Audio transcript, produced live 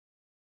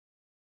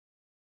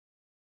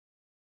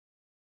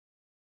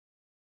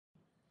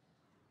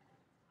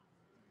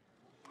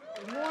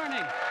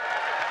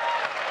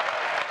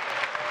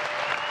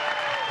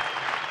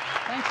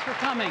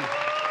coming.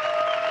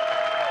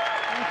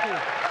 Thank you.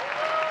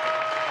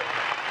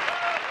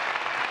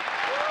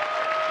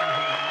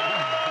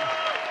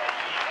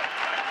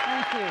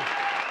 Thank you.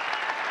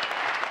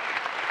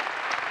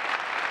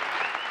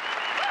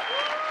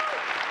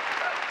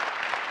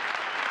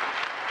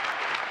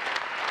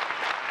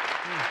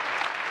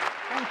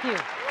 Thank you.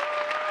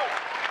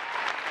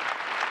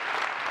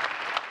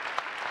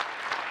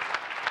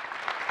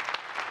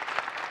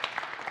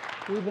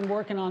 We've been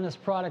working on this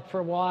product for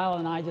a while,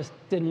 and I just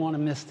didn't want to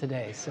miss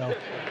today. So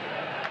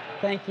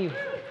thank you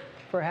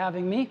for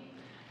having me.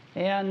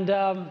 And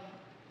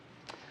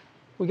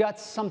we got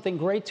something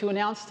great to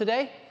announce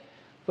today.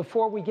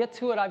 Before we get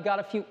to it, I've got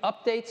a few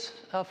updates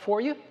for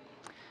you.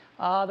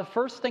 The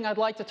first thing I'd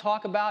like to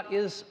talk about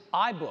is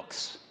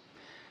iBooks.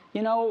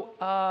 You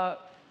know,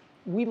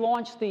 we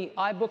launched the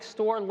iBook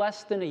store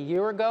less than a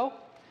year ago,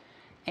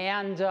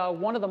 and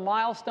one of the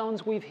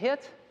milestones we've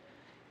hit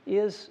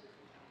is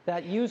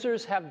that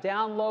users have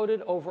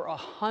downloaded over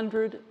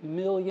 100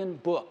 million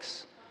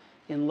books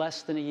in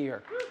less than a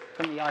year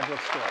from the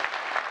iBook store.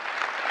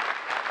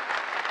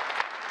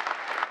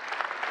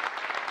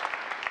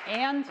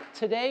 And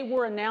today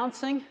we're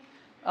announcing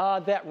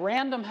that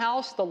Random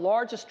House, the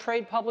largest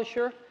trade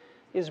publisher,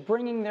 is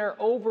bringing their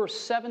over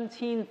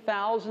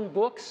 17,000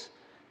 books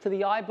to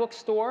the iBook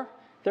store.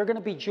 They're going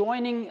to be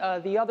joining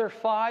the other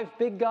 5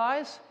 big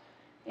guys.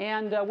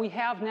 And we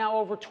have now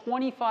over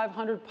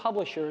 2,500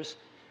 publishers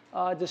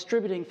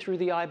distributing through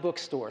the iBook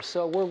store.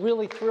 So we're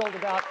really thrilled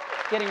about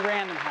getting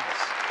Random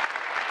House.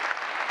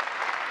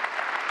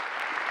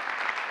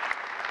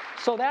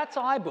 So that's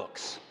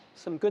iBooks.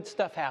 Some good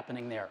stuff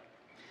happening there.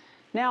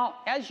 Now,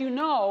 as you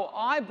know,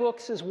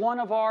 iBooks is one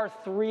of our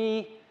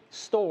 3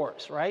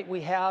 stores, right?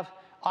 We have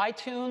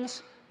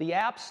iTunes, the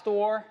App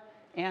Store,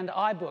 and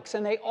iBooks.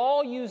 And they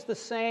all use the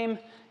same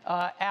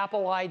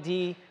Apple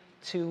ID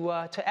to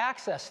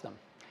access them.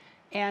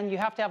 And you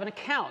have to have an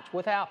account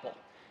with Apple.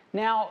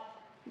 Now,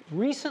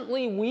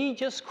 recently, we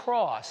just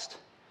crossed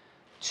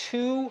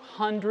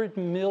 200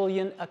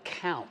 million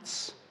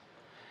accounts.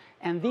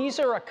 And these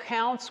are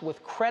accounts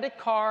with credit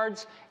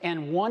cards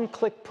and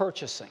one-click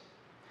purchasing.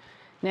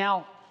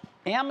 Now,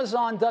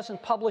 Amazon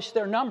doesn't publish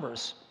their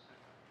numbers,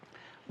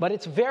 but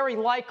it's very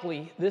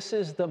likely this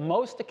is the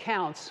most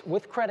accounts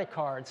with credit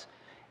cards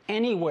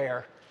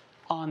anywhere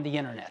on the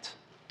internet.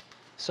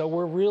 So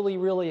we're really,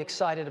 really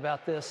excited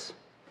about this,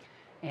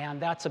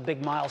 and that's a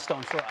big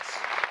milestone for us.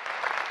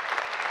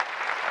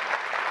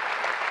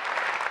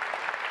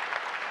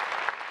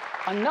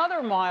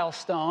 Another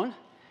milestone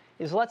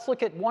is, let's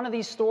look at one of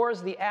these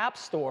stores, the App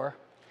Store.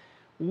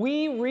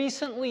 We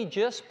recently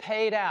just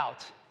paid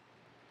out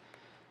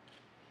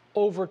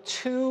over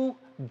 $2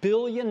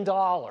 billion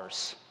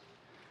to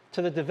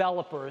the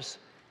developers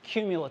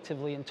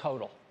cumulatively in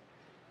total.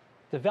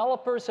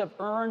 Developers have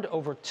earned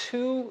over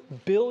 $2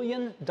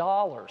 billion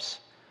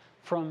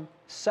from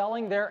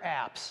selling their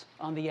apps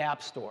on the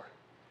App Store.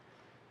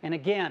 And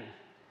again,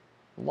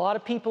 a lot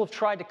of people have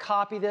tried to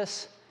copy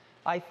this.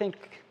 I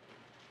think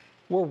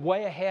we're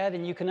way ahead,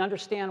 and you can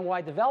understand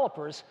why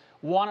developers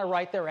want to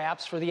write their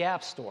apps for the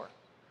App Store.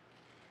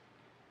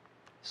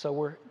 So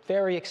we're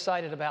very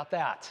excited about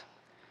that.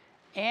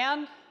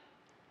 And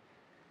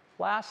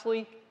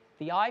lastly,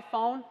 the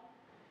iPhone.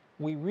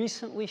 We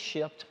recently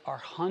shipped our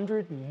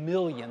 100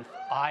 millionth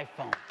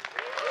iPhone.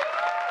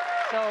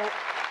 So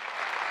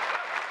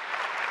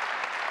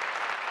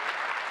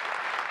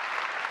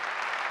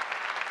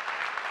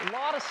a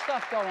lot of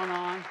stuff going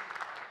on,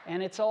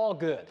 and it's all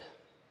good.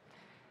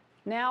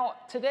 Now,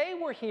 today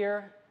we're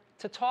here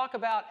to talk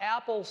about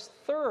Apple's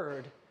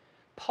 3rd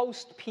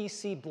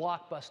post-PC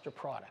blockbuster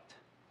product.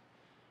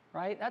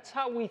 Right? That's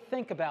how we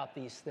think about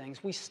these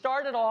things. We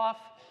started off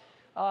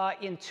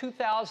in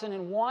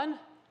 2001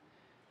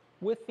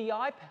 with the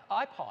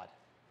iPod,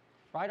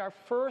 right? Our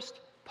first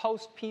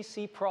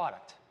post-PC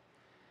product.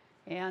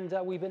 And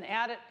we've been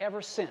at it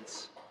ever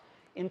since.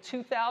 In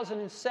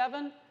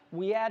 2007,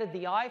 we added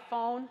the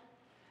iPhone.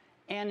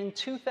 And in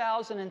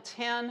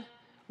 2010,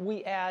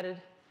 we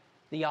added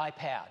the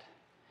iPad.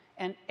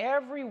 And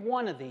every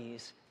one of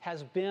these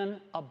has been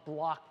a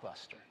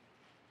blockbuster.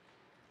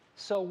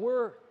 So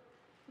we're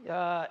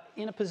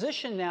in a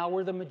position now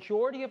where the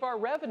majority of our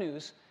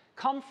revenues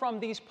come from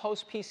these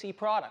post-PC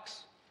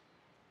products.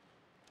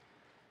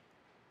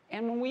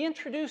 And when we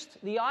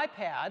introduced the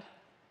iPad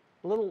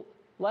a little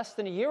less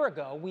than a year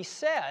ago, we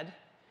said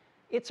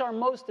it's our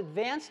most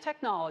advanced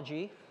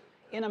technology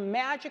in a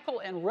magical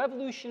and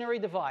revolutionary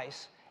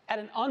device at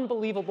an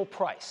unbelievable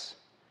price.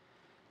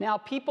 Now,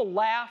 people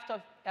laughed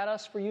at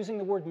us for using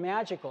the word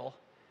magical,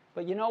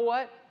 but you know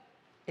what?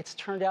 It's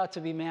turned out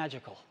to be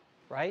magical,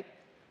 right?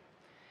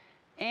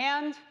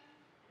 And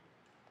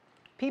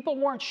people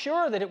weren't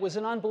sure that it was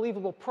an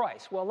unbelievable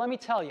price. Well, let me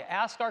tell you,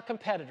 ask our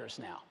competitors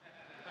now.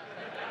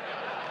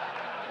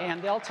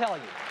 And they'll tell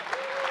you.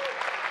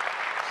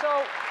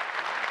 So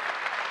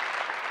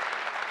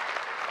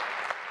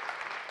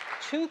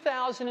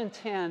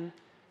 2010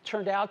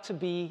 turned out to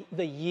be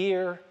the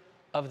year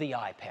of the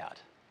iPad.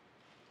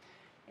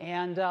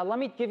 And let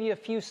me give you a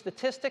few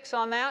statistics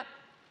on that.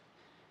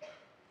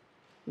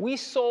 We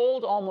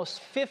sold almost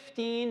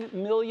 15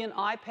 million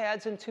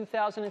iPads in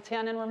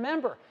 2010. And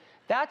remember,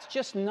 that's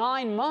just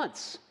 9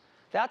 months.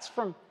 That's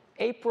from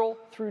April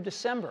through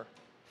December.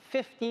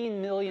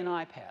 15 million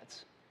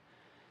iPads.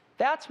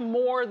 That's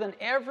more than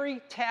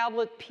every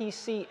tablet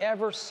PC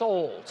ever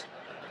sold.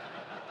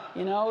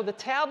 You know, the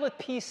tablet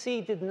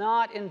PC did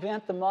not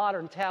invent the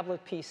modern tablet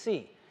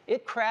PC.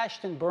 It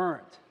crashed and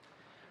burned.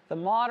 The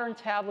modern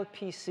tablet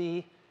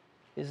PC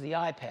is the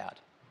iPad.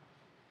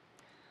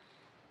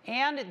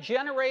 And it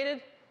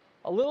generated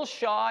a little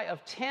shy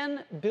of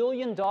 $10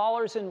 billion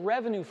in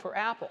revenue for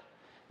Apple.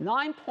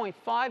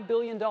 $9.5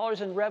 billion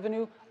in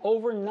revenue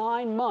over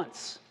 9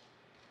 months.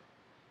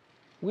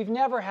 We've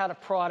never had a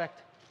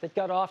product that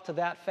got off to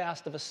that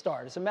fast of a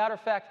start. As a matter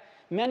of fact,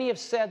 many have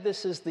said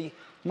this is the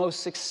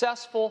most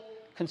successful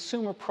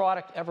consumer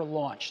product ever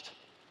launched.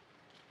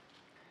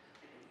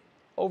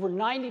 Over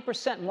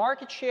 90%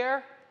 market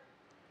share,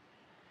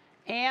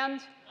 and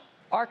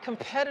our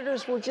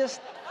competitors were just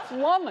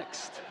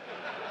flummoxed.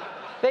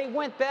 They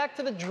went back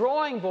to the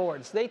drawing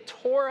boards. They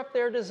tore up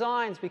their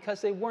designs because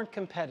they weren't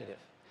competitive.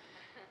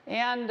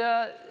 And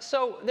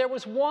so there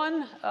was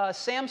one,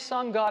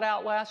 Samsung got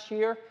out last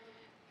year,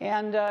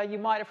 and you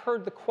might have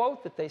heard the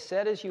quote that they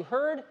said. As you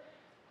heard,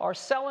 our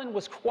sell-in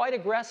was quite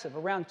aggressive,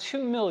 around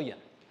 2 million.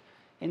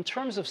 In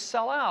terms of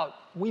sell-out,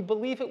 we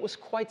believe it was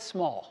quite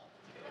small.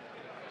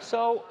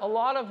 So a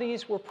lot of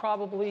these were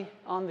probably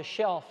on the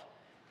shelf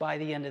by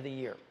the end of the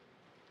year.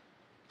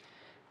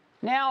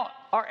 Now,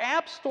 our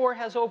App Store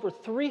has over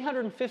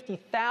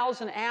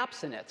 350,000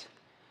 apps in it.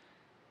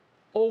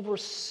 Over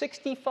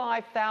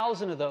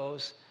 65,000 of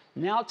those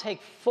now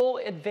take full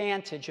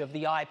advantage of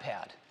the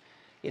iPad.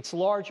 Its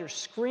larger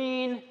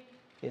screen,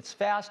 its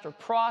faster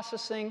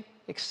processing,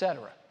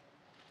 etc.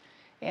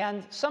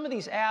 And some of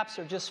these apps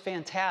are just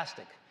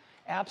fantastic.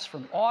 Apps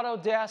from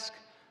Autodesk,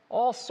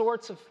 all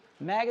sorts of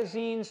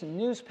magazines and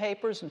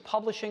newspapers and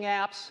publishing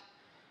apps.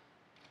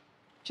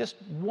 Just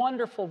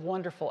wonderful,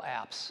 wonderful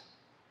apps.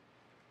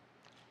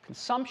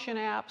 Consumption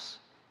apps,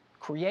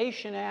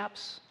 creation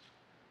apps,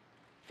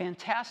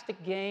 fantastic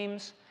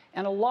games,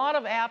 and a lot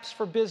of apps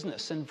for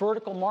business in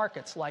vertical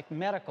markets like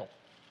medical.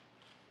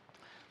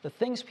 The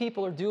things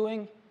people are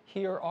doing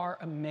here are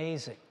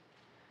amazing.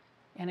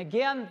 And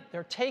again,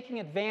 they're taking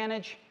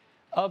advantage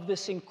of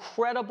this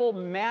incredible,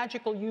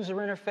 magical user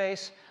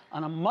interface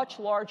on a much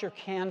larger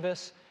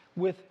canvas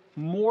with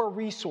more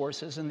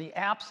resources, and the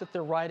apps that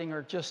they're writing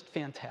are just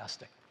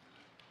fantastic.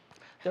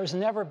 There's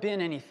never been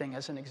anything,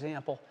 as an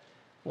example,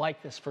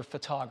 like this for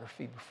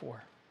photography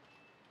before.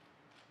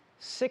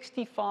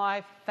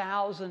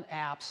 65,000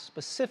 apps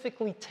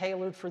specifically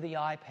tailored for the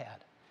iPad.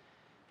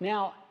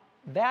 Now,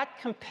 that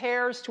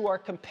compares to our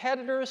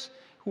competitors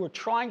who are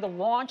trying to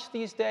launch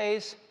these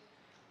days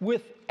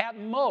with, at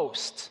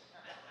most,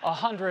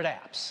 100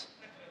 apps.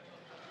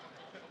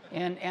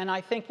 And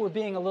I think we're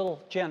being a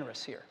little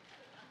generous here.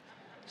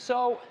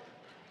 So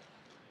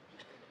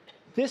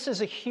this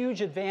is a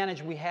huge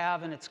advantage we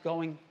have, and it's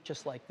going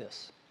just like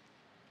this.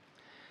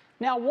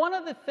 Now, one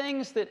of the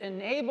things that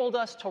enabled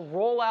us to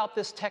roll out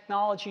this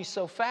technology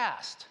so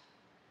fast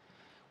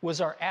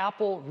was our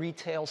Apple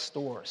retail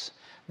stores.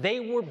 They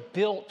were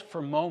built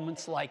for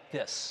moments like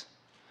this.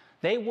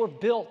 They were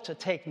built to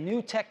take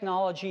new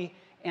technology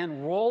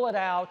and roll it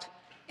out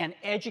and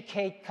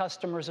educate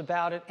customers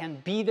about it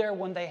and be there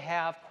when they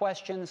have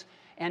questions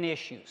and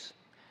issues.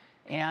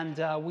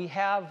 And we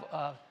have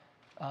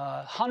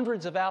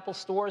hundreds of Apple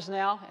stores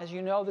now. As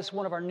you know, this is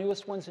one of our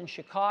newest ones in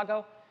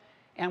Chicago.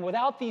 And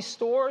without these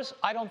stores,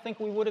 I don't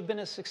think we would have been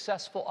as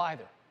successful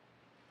either.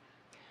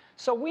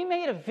 So we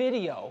made a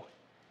video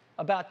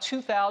about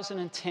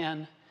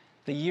 2010,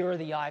 the year of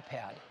the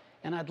iPad.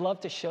 And I'd love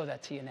to show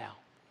that to you now.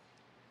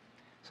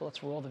 So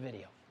let's roll the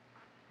video.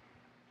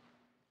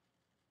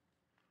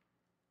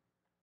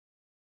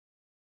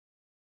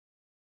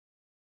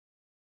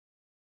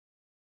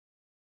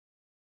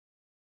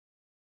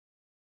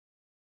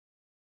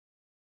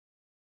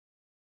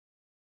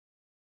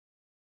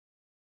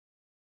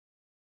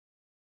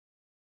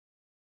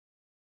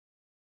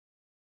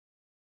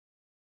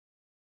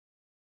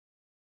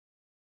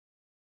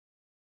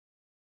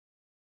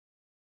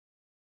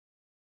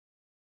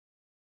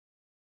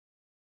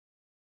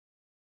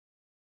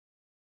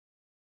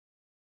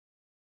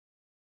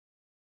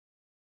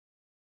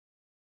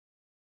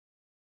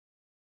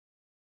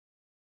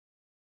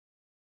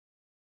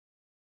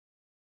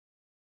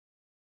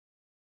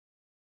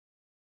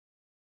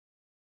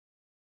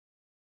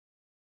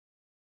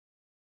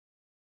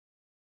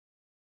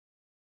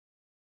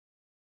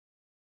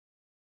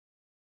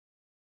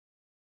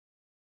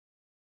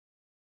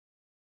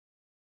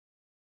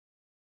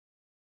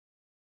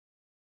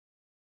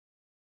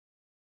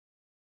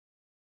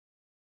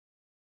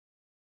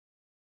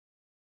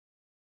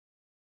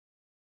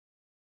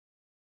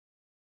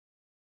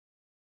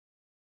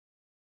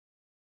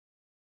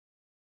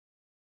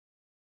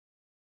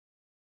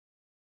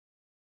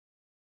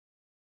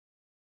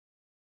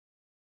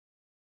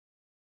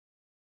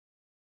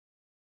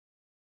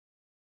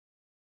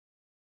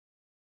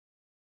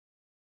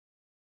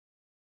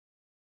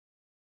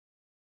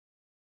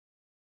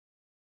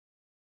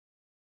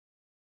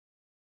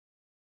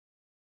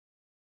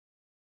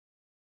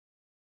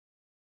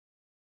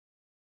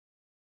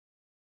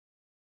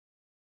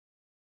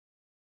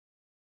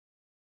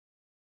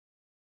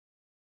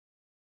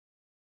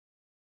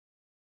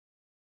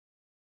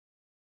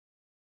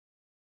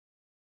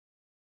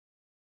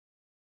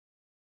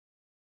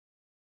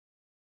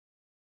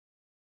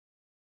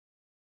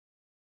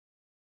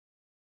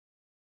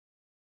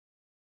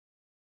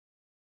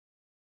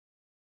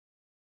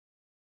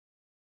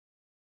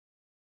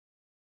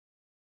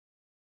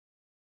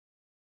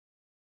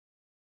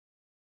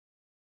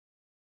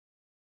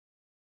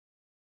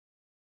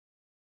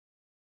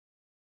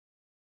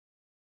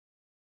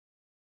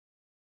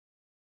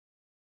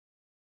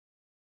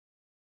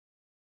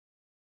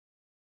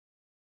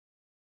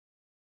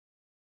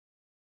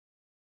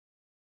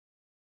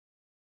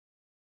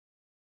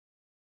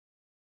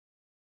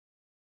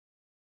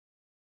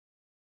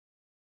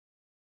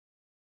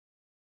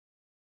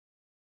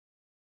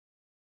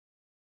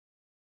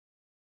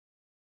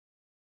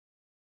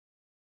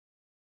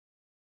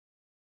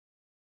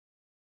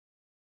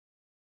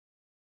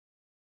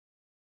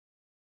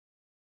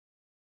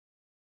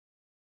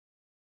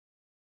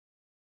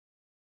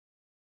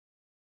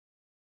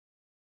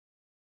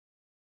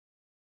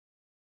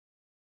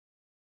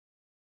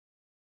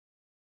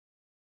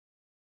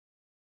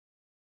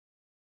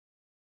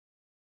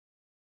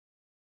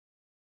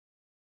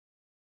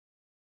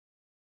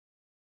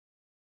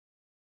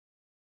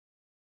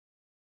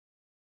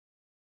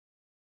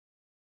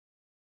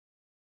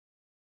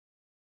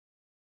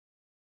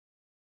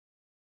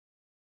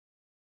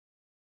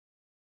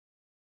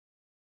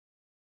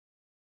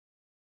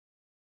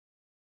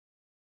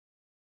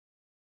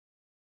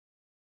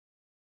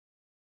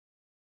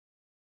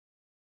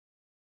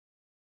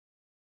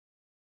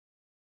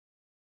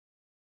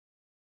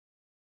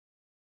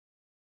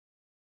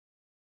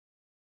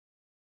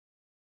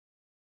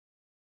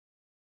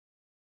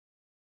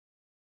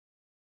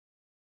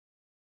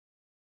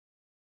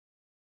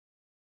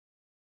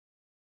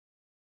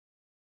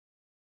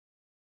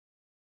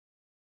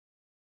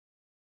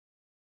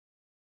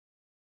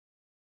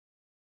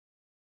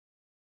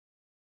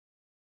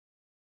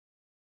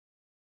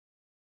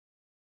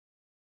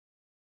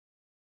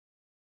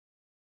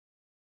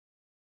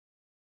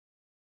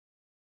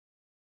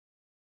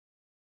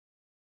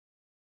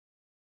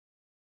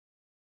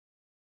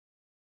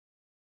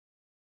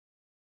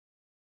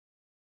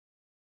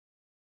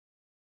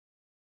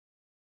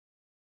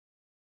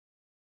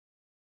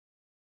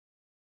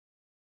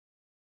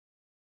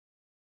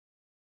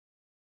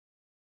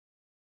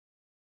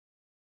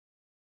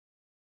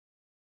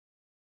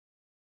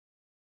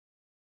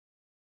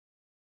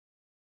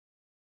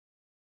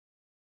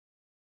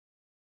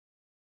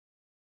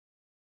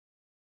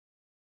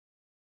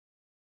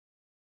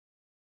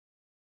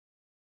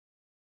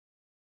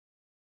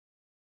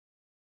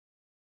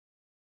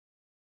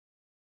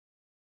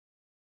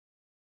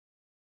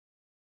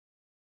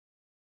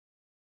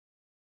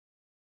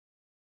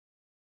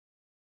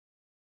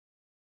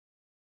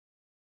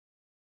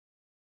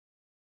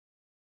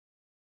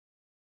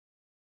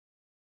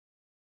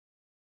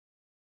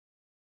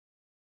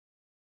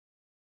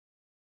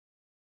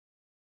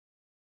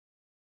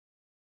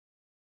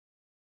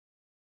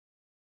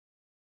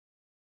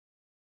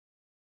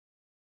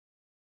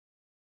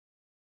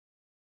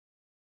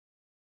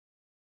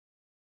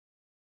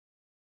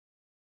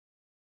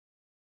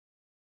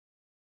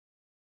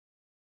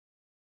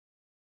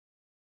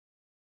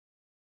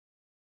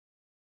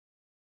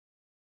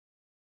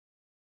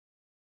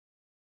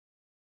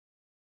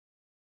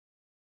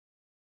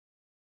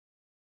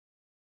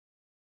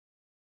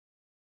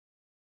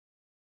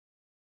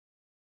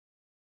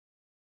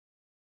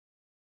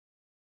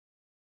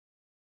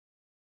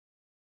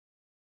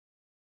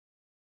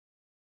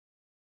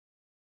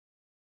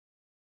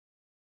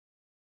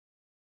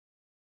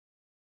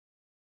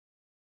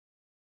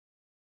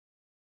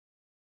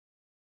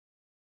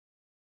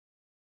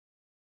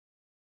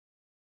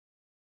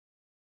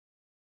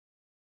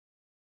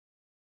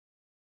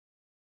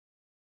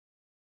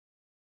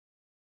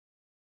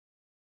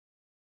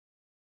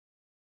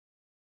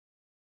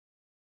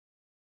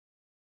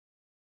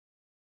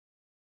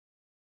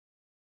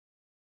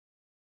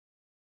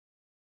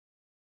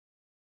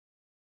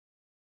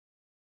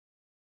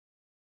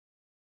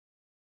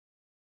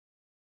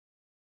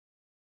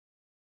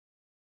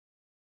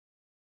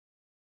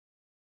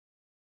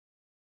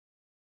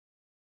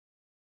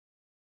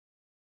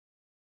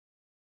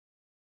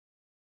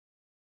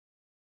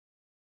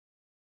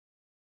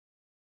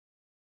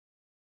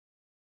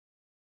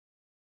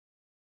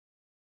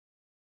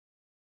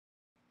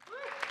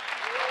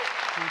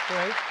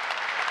 great.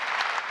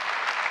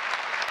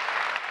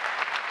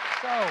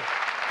 So,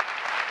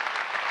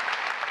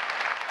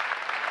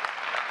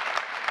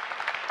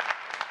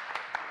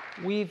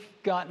 we've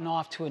gotten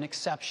off to an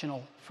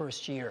exceptional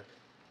first year,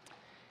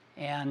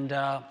 and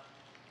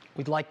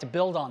we'd like to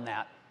build on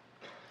that.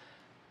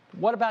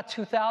 What about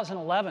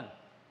 2011?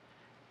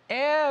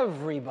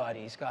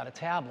 Everybody's got a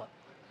tablet.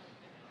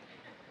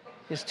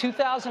 Is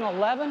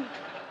 2011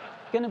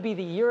 going to be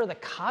the year of the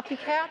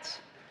copycats?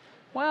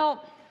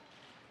 Well,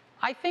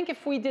 I think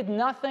if we did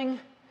nothing,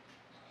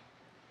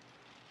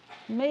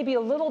 maybe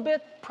a little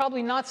bit,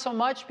 probably not so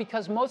much,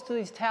 because most of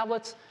these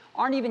tablets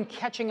aren't even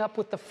catching up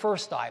with the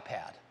first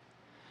iPad.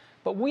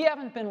 But we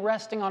haven't been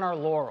resting on our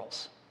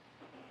laurels,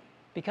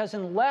 because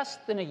in less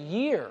than a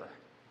year,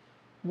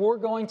 we're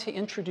going to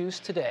introduce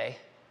today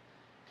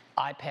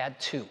iPad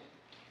 2,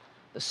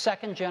 the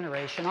second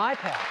generation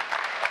iPad.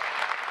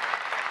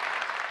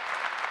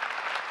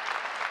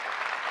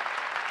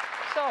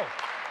 So,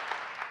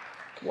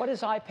 what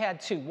is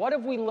iPad 2? What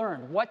have we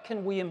learned? What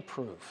can we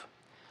improve?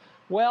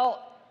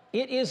 Well,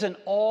 it is an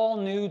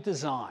all-new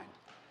design.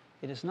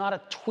 It is not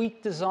a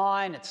tweaked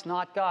design. It's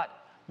not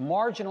got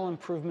marginal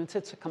improvements.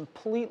 It's a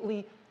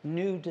completely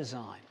new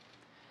design.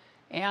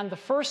 And the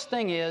first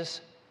thing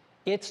is,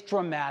 it's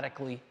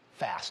dramatically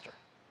faster.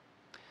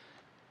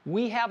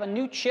 We have a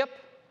new chip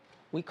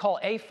we call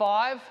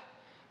A5.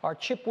 Our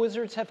chip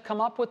wizards have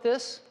come up with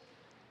this,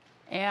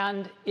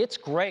 and it's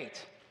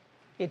great.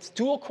 It's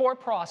dual-core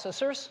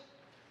processors,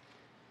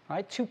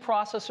 right? 2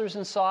 processors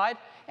inside.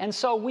 And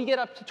so we get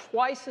up to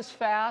twice as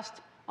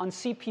fast on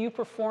CPU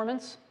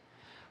performance,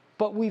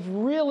 but we've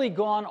really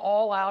gone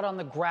all out on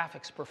the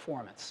graphics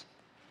performance.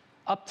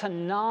 Up to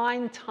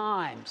 9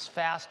 times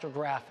faster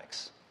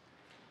graphics.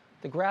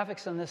 The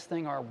graphics on this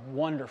thing are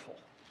wonderful.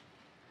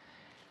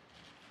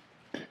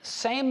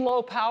 Same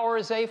low power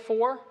as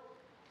A4.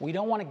 We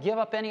don't want to give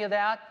up any of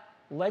that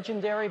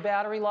legendary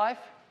battery life.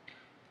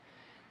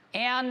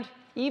 And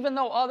even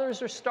though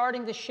others are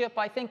starting to ship,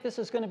 I think this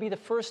is going to be the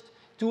first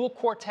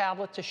dual-core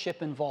tablet to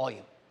ship in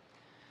volume.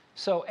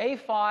 So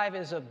A5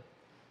 is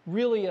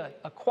really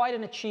quite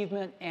an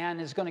achievement,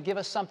 and is going to give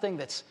us something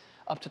that's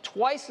up to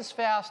twice as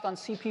fast on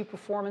CPU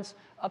performance,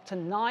 up to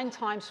 9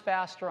 times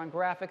faster on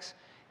graphics,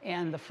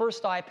 and the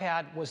first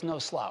iPad was no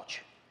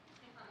slouch.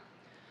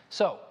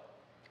 So,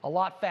 a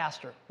lot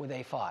faster with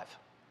A5.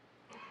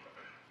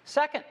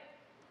 Second,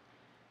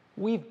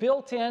 we've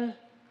built in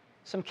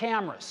some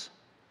cameras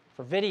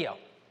for video.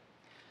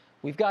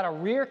 We've got a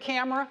rear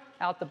camera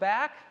out the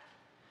back,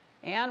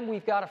 and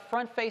we've got a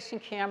front-facing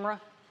camera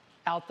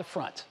out the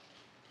front.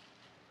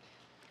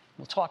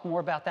 We'll talk more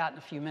about that in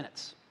a few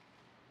minutes.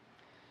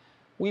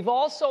 We've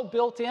also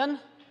built in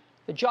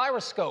the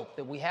gyroscope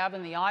that we have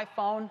in the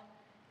iPhone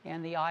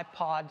and the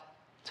iPod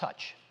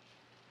Touch.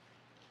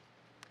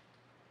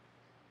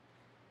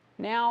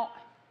 Now,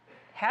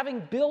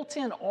 having built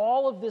in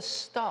all of this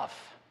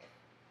stuff,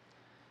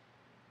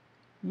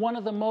 one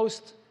of the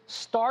most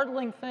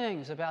startling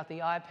things about the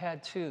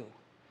iPad 2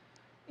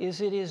 is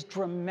it is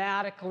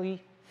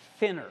dramatically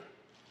thinner.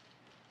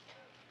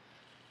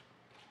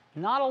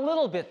 Not a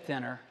little bit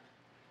thinner,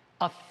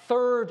 a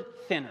third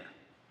thinner.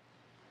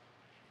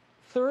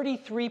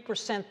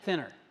 33%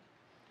 thinner.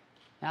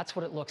 That's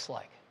what it looks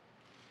like.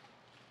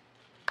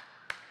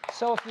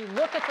 So if you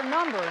look at the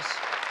numbers,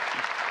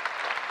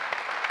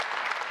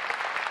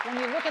 when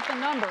you look at the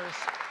numbers,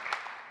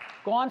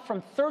 gone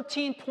from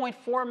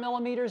 13.4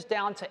 millimeters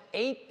down to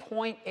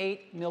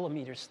 8.8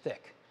 millimeters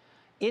thick.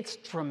 It's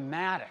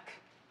dramatic.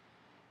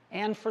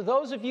 And for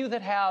those of you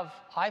that have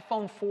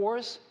iPhone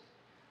 4s,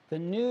 the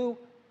new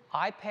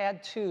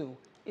iPad 2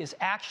 is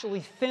actually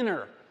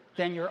thinner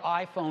than your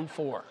iPhone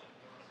 4.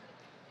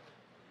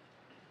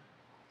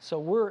 So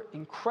we're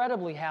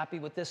incredibly happy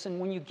with this. And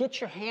when you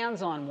get your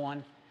hands on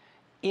one,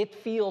 it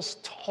feels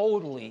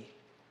totally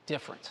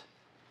different.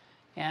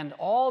 And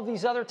all of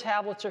these other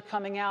tablets are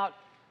coming out,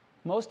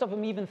 most of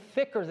them even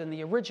thicker than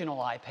the original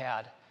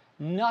iPad,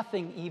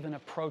 nothing even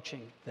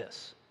approaching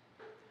this.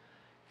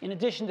 In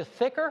addition to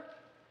thicker,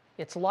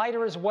 it's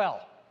lighter as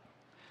well,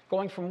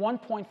 going from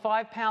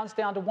 1.5 pounds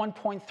down to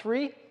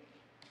 1.3.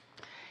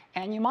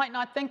 And you might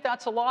not think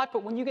that's a lot,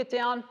 but when you get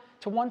down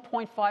to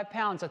 1.5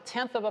 pounds,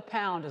 1/10 of a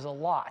pound is a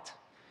lot.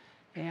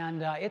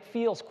 And it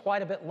feels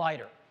quite a bit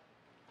lighter.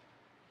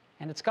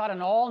 And it's got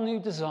an all-new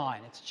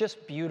design. It's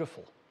just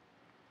beautiful.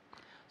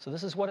 So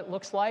this is what it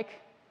looks like.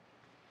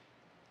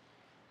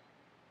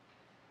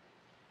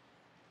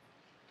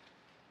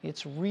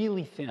 It's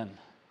really thin.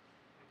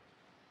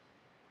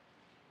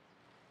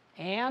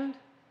 And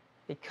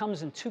it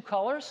comes in 2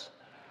 colors,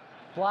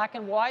 black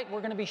and white. We're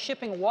going to be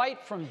shipping white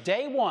from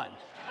day 1.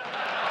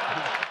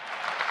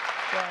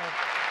 So,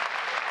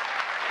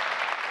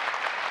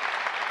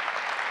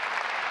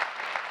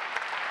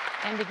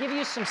 and to give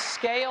you some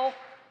scale,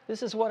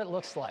 this is what it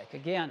looks like.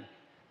 Again,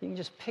 you can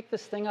just pick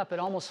this thing up. It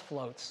almost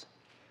floats.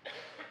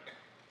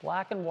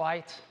 Black and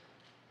white,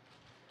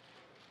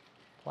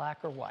 black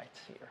or white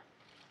here.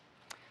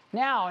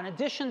 Now, in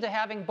addition to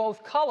having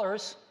both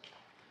colors,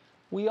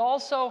 we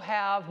also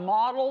have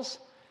models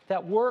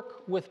that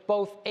work with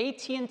both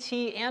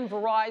AT&T and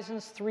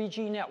Verizon's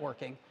 3G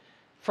networking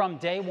from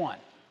day one.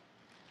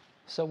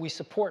 So we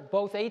support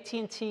both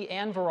AT&T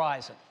and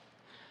Verizon.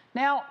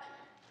 Now,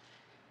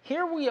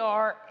 here we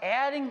are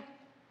adding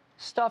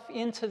stuff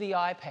into the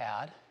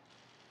iPad,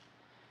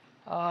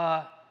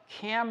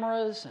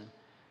 cameras and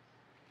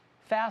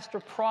faster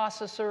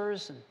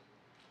processors and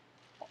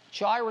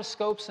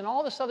gyroscopes and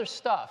all this other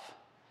stuff.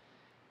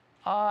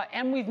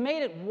 And we've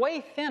made it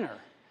way thinner.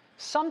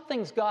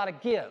 Something's got to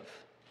give.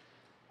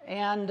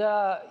 And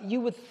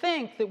you would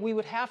think that we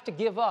would have to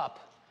give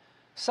up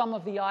some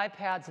of the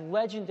iPad's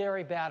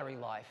legendary battery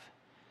life.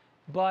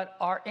 But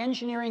our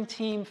engineering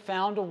team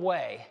found a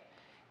way,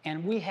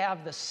 and we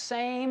have the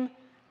same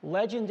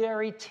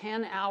legendary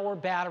 10-hour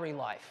battery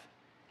life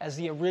as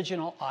the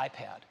original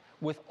iPad,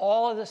 with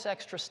all of this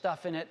extra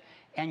stuff in it,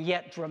 and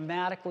yet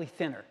dramatically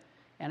thinner.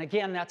 And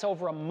again, that's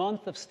over a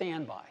month of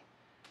standby.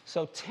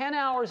 So 10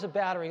 hours of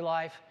battery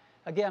life.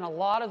 Again, a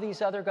lot of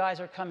these other guys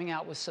are coming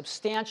out with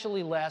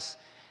substantially less,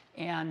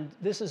 and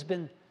this has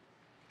been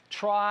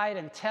tried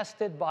and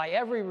tested by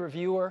every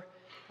reviewer.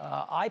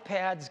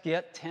 iPads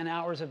get 10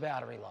 hours of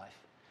battery life.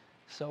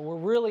 So we're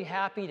really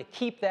happy to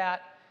keep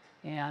that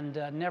and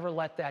never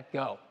let that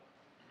go.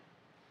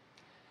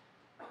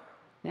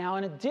 Now,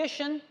 in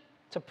addition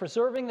to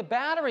preserving the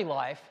battery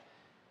life,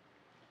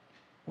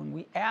 when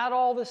we add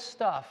all this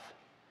stuff,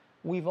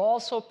 we've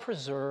also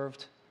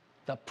preserved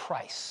the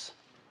price.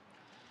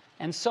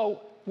 And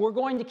so we're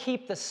going to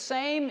keep the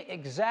same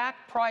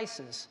exact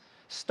prices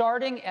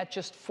starting at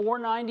just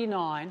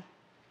 $499,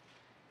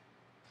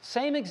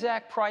 same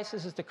exact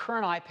prices as the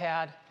current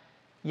iPad,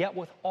 yet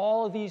with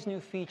all of these new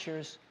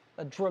features,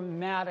 a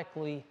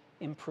dramatically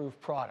improved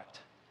product.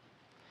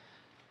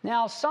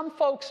 Now, some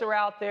folks are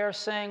out there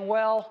saying,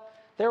 well,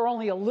 they're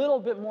only a little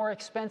bit more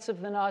expensive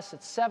than us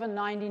at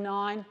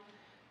 $799.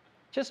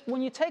 Just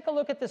when you take a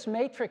look at this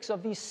matrix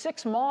of these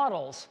 6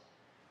 models,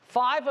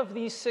 5 of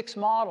these 6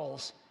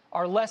 models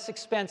are less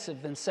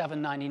expensive than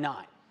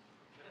 $799.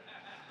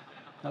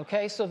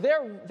 Okay, so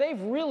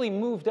they've really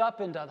moved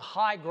up into the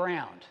high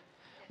ground.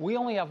 We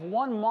only have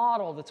 1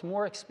 model that's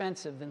more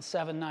expensive than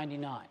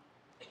 $799.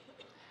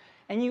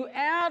 And you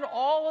add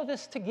all of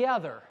this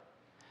together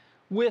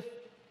with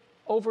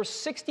over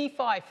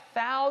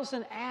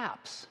 65,000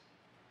 apps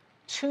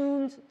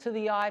tuned to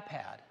the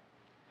iPad.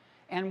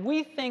 And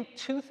we think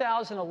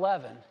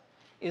 2011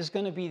 is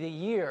going to be the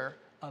year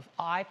of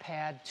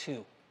iPad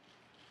 2.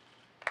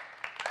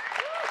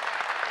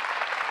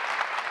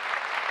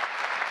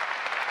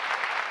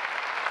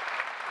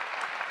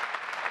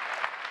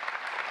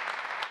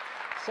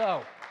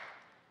 So,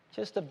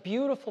 just a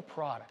beautiful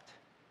product.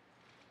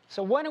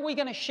 So when are we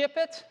going to ship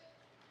it?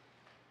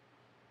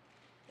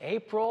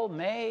 April,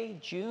 May,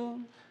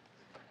 June?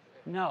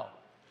 No.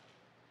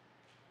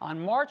 On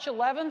March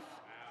 11th,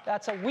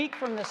 that's a week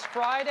from this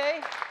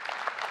Friday,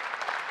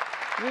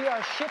 we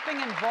are shipping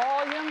in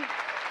volume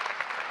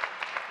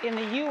in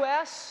the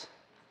US.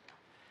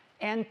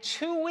 And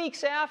 2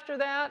 weeks after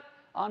that,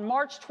 on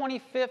March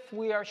 25th,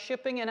 we are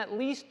shipping in at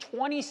least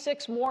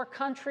 26 more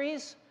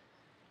countries,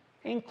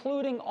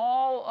 including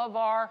all of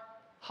our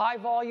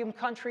high-volume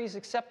countries,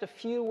 except a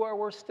few where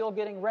we're still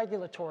getting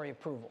regulatory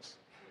approvals.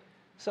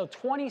 So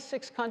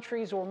 26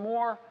 countries or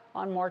more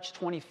on March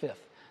 25th.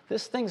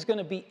 This thing's going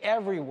to be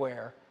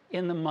everywhere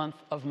in the month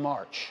of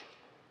March.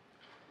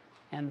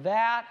 And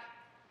that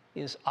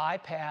is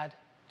iPad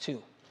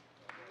 2.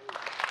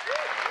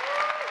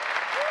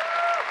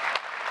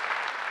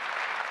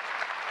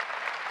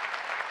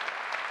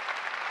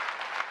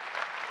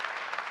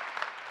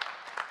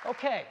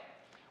 Okay,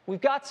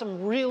 we've got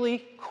some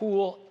really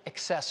cool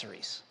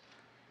accessories.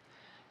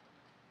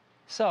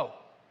 So,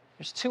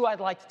 there's 2 I'd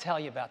like to tell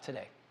you about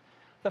today.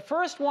 The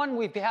first one,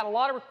 we've had a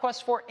lot of requests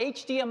for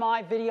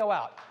HDMI video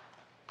out.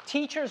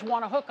 Teachers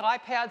want to hook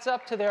iPads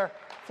up to their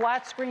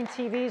flat-screen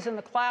TVs in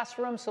the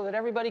classroom so that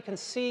everybody can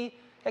see,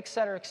 et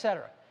cetera, et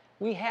cetera.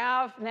 We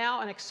have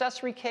now an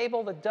accessory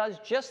cable that does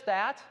just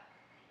that.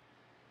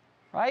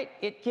 Right?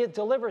 It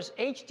delivers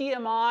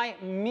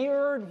HDMI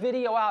mirrored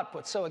video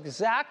output. So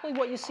exactly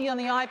what you see on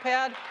the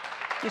iPad,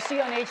 you see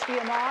on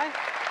HDMI.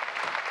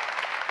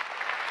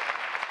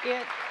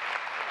 It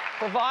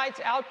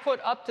provides output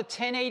up to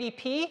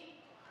 1080p.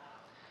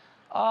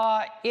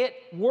 It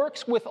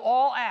works with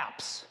all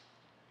apps.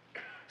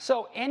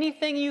 So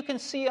anything you can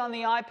see on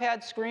the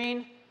iPad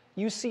screen,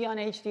 you see on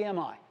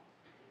HDMI.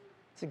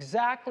 It's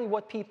exactly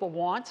what people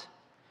want.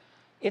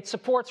 It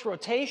supports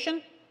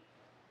rotation.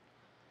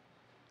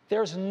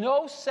 There's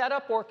no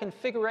setup or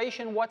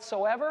configuration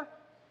whatsoever.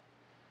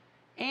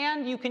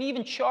 And you can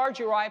even charge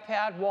your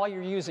iPad while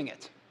you're using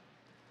it.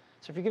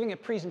 So if you're giving a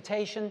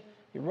presentation,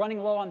 you're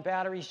running low on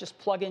batteries, just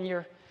plug in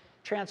your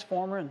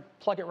transformer and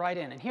plug it right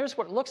in. And here's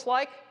what it looks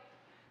like.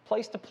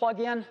 Place to plug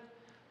in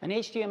an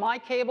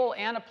HDMI cable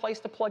and a place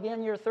to plug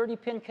in your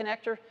 30-pin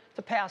connector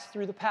to pass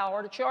through the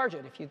power to charge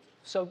it, if you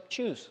so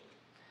choose.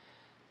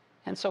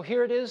 And so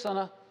here it is on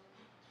a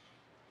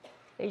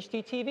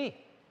HD TV.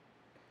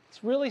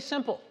 It's really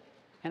simple,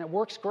 and it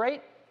works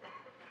great,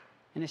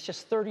 and it's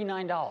just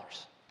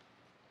 $39.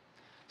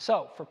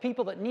 So for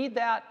people that need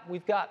that,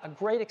 we've got a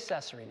great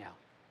accessory now.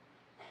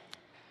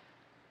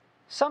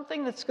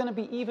 Something that's going to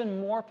be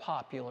even more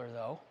popular,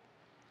 though,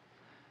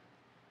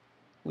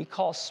 we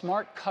call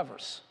smart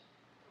covers.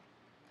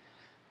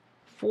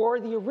 For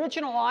the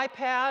original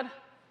iPad,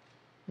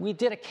 we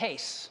did a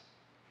case.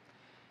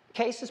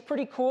 Case is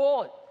pretty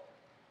cool. It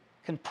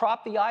can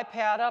prop the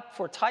iPad up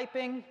for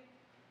typing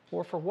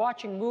or for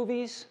watching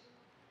movies.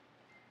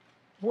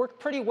 Worked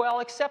pretty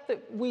well, except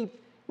that we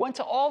went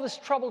to all this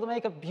trouble to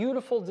make a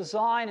beautiful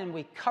design, and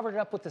we covered it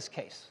up with this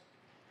case,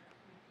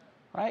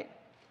 right?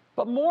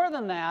 But more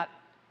than that,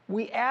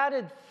 we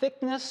added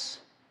thickness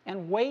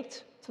and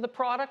weight to the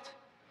product,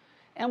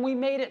 and we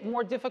made it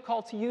more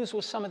difficult to use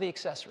with some of the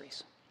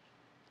accessories.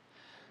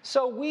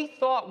 So we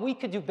thought we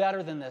could do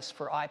better than this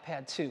for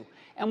iPad 2.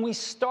 And we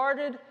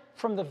started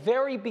from the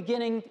very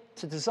beginning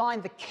to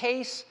design the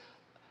case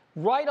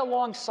right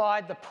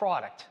alongside the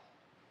product.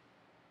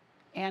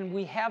 And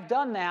we have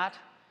done that,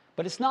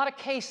 but it's not a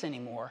case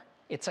anymore.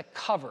 It's a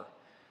cover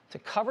to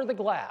cover the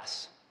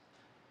glass.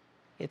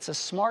 It's a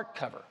smart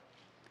cover.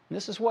 And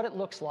this is what it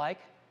looks like.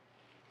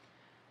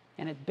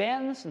 And it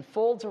bends and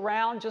folds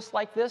around just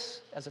like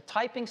this as a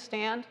typing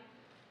stand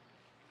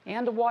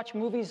and to watch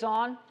movies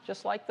on,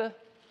 just like the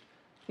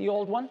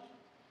old one.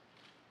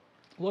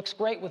 Looks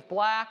great with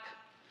black,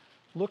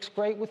 looks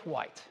great with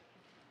white.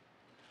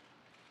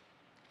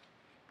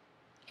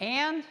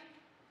 And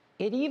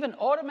it even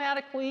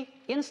automatically,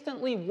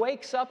 instantly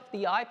wakes up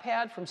the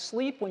iPad from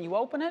sleep when you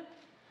open it,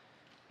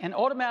 and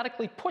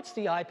automatically puts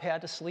the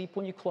iPad to sleep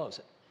when you close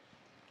it.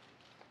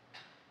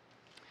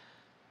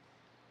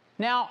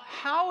 Now,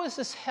 how is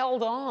this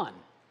held on?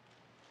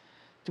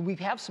 Do we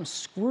have some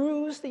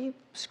screws that you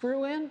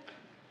screw in?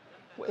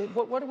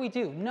 What do we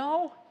do?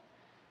 No,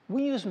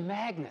 we use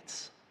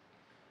magnets.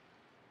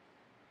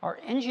 Our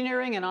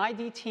engineering and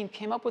ID team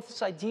came up with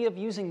this idea of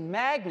using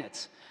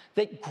magnets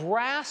that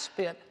grasp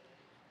it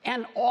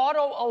and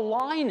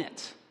auto-align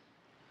it.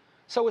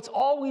 So it's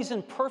always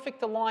in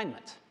perfect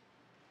alignment.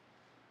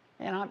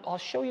 And I'll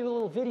show you a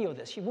little video of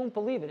this. You won't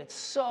believe it. It's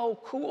so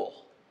cool.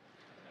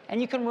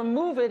 And you can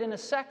remove it in a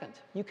second.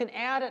 You can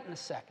add it in a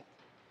second.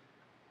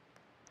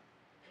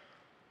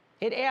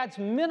 It adds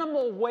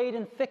minimal weight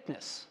and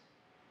thickness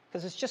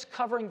because it's just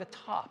covering the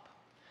top.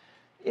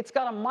 It's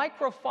got a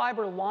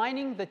microfiber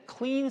lining that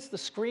cleans the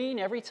screen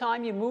every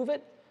time you move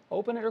it,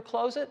 open it or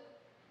close it.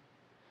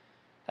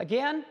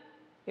 Again,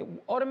 it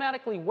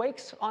automatically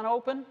wakes on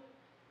open,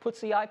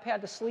 puts the iPad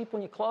to sleep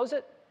when you close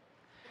it.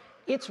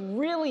 It's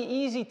really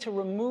easy to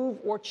remove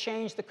or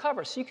change the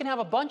cover. So you can have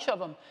a bunch of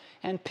them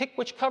and pick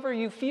which cover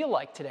you feel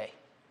like today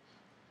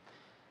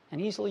and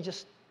easily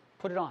just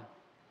put it on.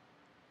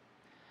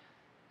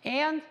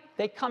 And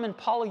they come in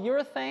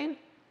polyurethane,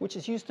 which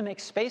is used to make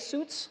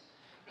spacesuits,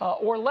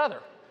 or leather.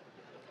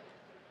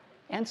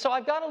 And so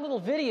I've got a little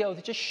video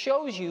that just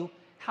shows you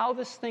how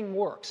this thing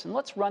works. And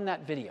let's run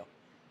that video.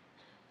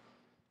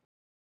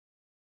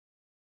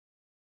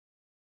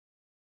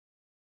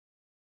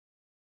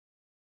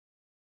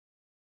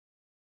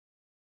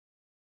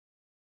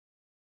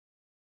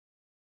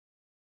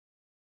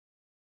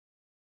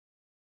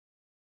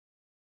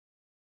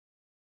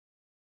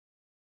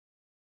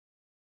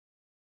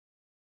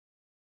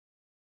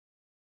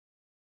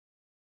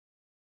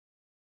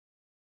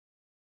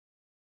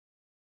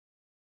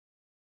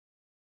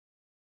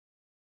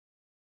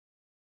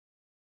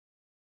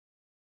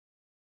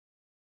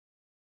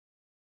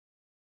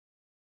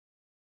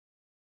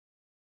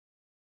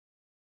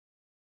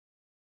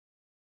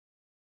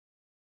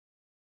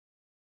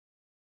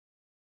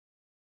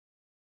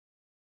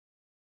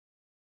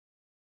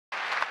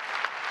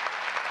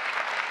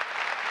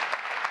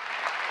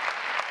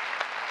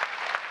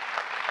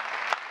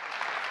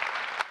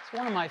 It's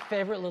one of my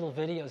favorite little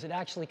videos. It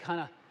actually kind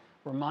of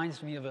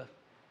reminds me of a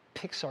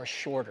Pixar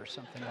short or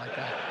something like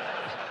that.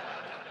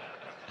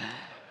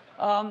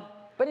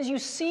 But as you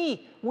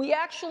see, we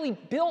actually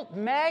built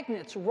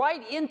magnets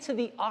right into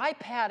the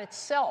iPad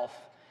itself.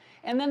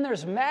 And then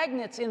there's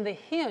magnets in the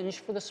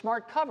hinge for the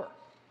smart cover.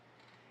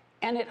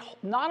 And it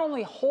not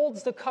only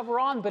holds the cover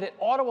on, but it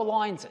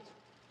auto-aligns it.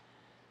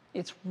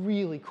 It's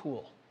really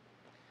cool.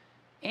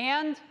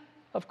 And,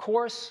 of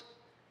course,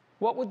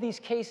 what would these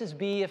cases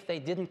be if they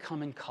didn't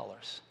come in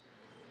colors?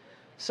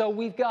 So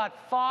we've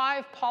got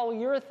 5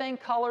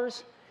 polyurethane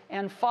colors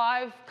and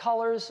 5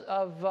 colors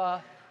of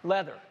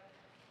leather.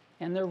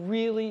 And they're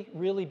really,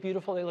 really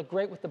beautiful. They look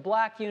great with the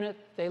black unit.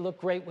 They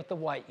look great with the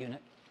white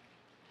unit.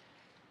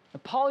 The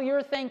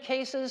polyurethane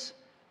cases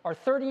are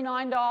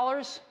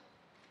 $39.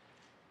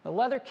 The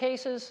leather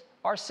cases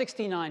are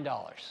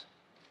 $69.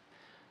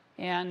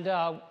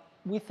 And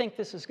we think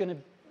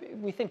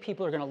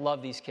people are going to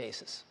love these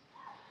cases.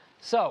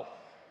 So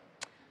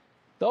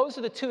those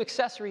are the 2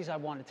 accessories I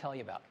want to tell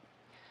you about.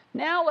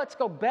 Now let's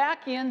go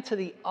back into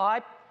the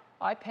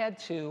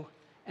iPad 2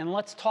 and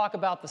let's talk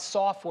about the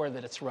software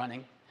that it's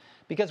running,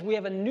 because we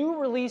have a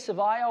new release of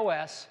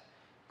iOS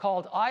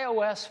called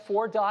iOS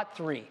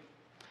 4.3.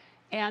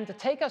 And to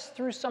take us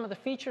through some of the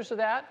features of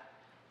that,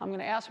 I'm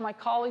going to ask my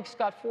colleague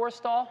Scott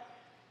Forrestal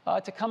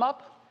to come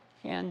up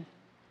and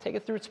take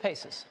it through its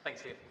paces.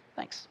 Thanks, Steve.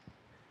 Thanks.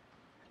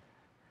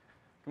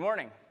 Good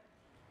morning.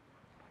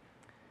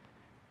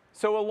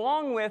 So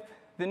along with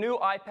the new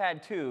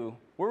iPad 2,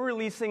 we're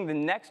releasing the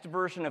next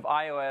version of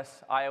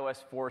iOS,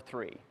 iOS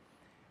 4.3.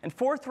 And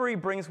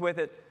 4.3 brings with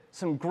it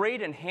some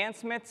great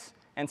enhancements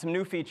and some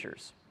new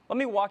features. Let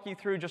me walk you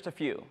through just a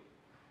few,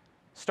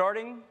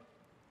 starting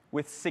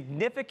with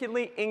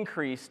significantly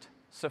increased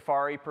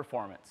Safari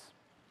performance.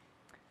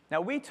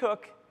 Now, we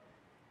took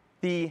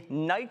the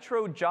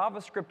Nitro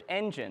JavaScript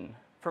engine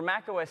for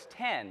macOS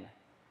 10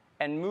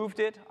 and moved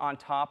it on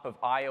top of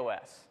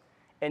iOS.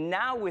 And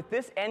now with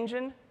this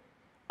engine,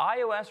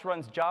 iOS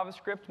runs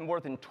JavaScript more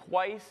than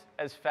twice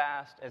as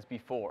fast as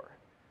before.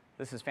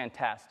 This is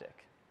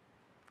fantastic.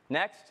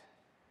 Next,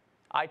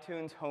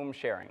 iTunes home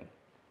sharing.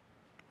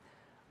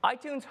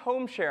 iTunes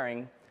home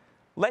sharing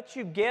lets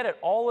you get at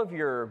all of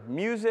your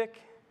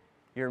music,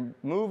 your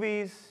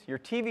movies, your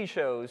TV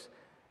shows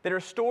that are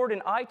stored in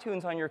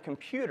iTunes on your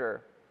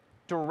computer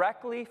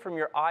directly from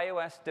your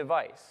iOS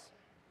device.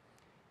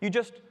 You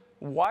just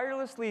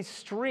wirelessly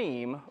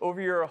stream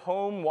over your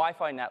home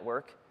Wi-Fi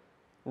network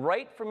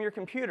right from your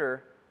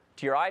computer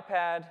to your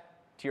iPad,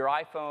 to your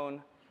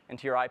iPhone, and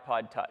to your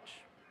iPod Touch.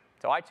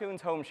 So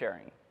iTunes home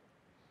sharing.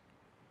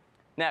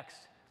 Next,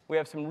 we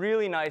have some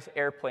really nice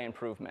AirPlay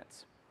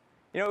improvements.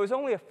 You know, it was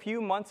only a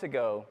few months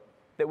ago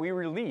that we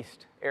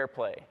released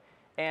AirPlay,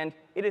 and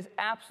it is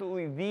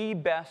absolutely the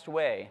best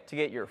way to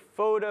get your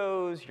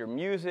photos, your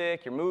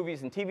music, your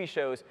movies, and TV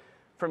shows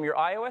from your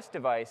iOS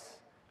device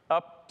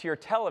up to your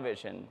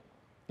television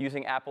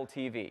using Apple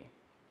TV.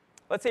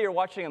 Let's say you're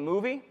watching a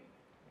movie.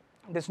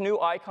 This new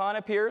icon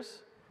appears,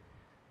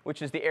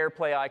 which is the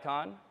AirPlay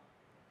icon.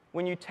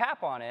 When you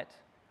tap on it,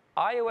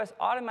 iOS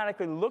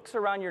automatically looks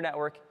around your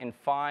network and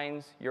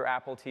finds your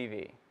Apple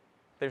TV.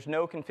 There's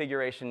no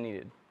configuration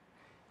needed.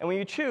 And when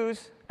you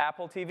choose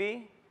Apple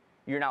TV,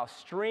 you're now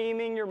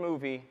streaming your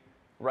movie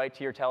right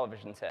to your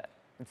television set.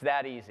 It's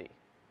that easy.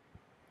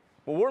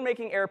 Well, we're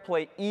making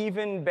AirPlay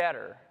even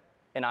better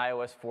in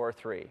iOS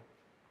 4.3.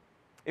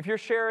 If you're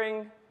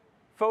sharing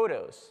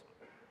photos,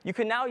 you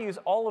can now use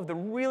all of the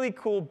really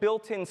cool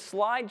built-in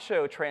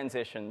slideshow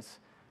transitions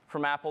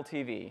from Apple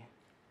TV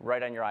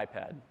right on your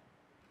iPad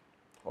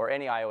or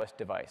any iOS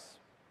device.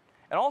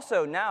 And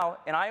also now,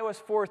 in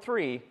iOS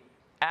 4.3,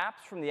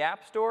 apps from the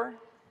App Store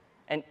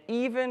and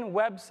even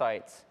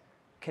websites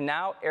can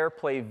now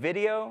AirPlay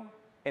video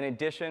in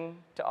addition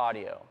to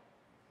audio.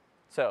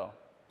 So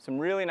some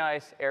really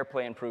nice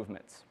AirPlay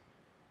improvements.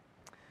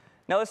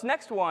 Now, this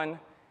next one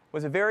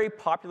was a very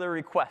popular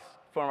request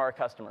from our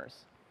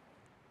customers.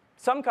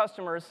 Some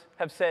customers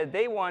have said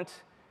they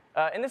want,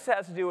 and this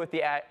has to do with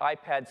the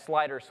iPad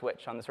slider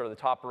switch on the sort of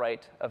the top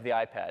right of the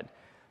iPad.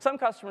 Some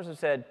customers have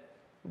said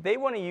they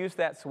want to use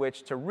that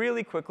switch to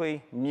really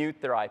quickly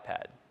mute their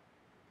iPad,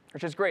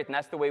 which is great, and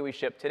that's the way we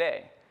ship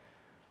today.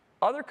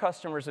 Other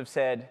customers have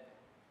said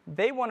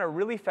they want a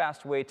really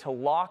fast way to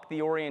lock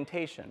the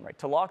orientation, right,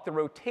 to lock the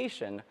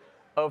rotation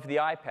of the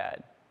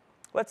iPad.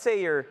 Let's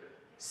say you're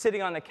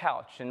sitting on the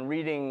couch and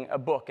reading a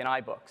book in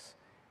iBooks,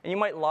 and you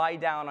might lie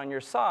down on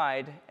your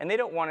side, and they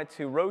don't want it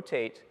to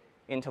rotate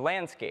into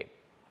landscape.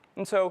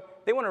 And so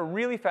they want a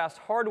really fast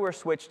hardware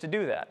switch to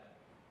do that.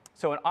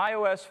 So in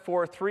iOS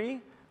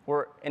 4.3,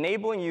 we're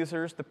enabling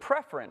users the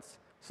preference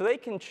so they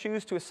can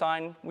choose to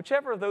assign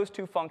whichever of those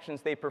two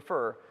functions they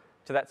prefer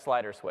to that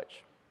slider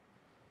switch.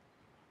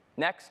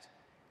 Next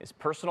is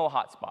Personal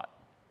Hotspot.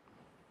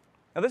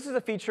 Now, this is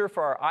a feature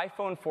for our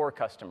iPhone 4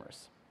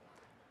 customers.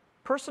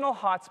 Personal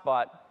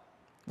Hotspot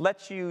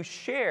lets you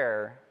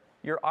share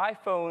your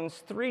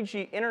iPhone's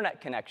 3G internet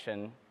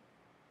connection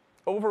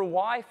over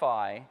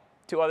Wi-Fi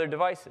to other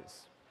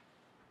devices.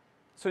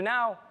 So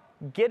now,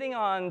 getting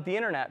on the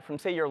internet from,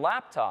 say, your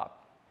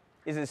laptop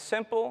is as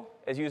simple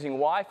as using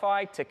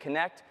Wi-Fi to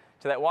connect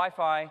to that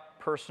Wi-Fi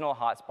personal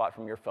hotspot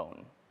from your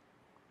phone.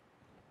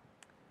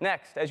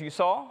 Next, as you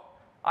saw,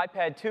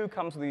 iPad 2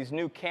 comes with these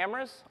new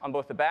cameras on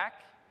both the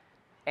back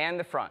and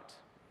the front.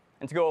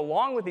 And to go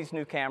along with these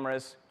new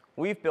cameras,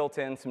 we've built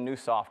in some new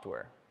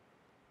software,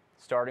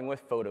 starting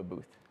with Photo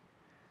Booth.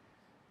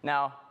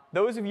 Now,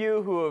 those of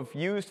you who have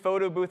used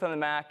Photo Booth on the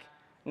Mac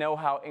know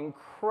how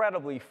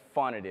incredibly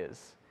fun it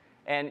is.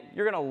 And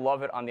you're going to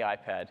love it on the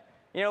iPad.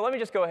 You know, let me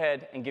just go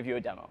ahead and give you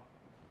a demo.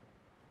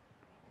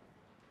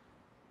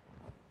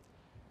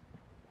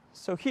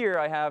 So here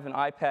I have an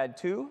iPad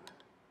 2,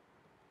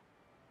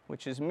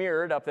 which is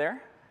mirrored up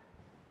there.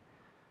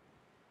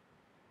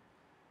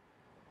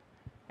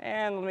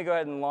 And let me go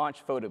ahead and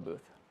launch Photo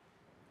Booth.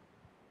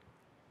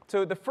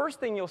 So the first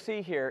thing you'll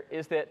see here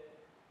is that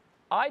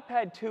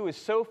iPad 2 is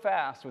so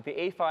fast with the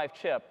A5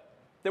 chip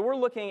that we're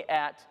looking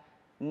at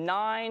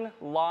 9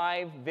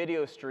 live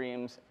video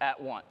streams at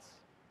once.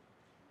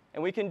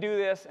 And we can do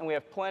this, and we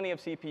have plenty of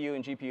CPU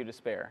and GPU to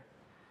spare.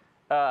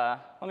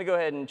 Let me go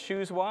ahead and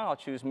choose one. I'll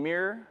choose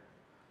Mirror.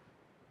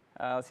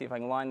 Let's see if I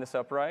can line this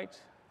up right.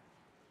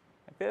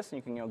 Like this, and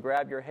you can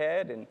grab your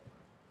head and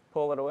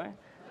pull it away.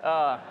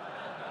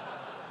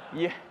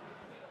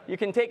 You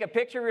can take a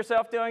picture of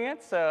yourself doing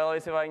it, so let me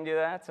see if I can do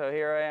that. So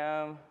here I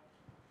am.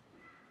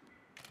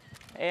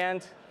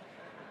 And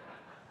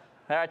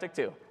there, I took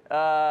 2.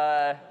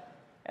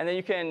 And then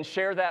you can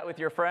share that with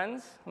your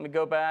friends. Let me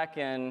go back,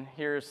 and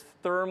here's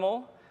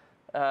thermal,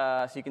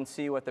 so you can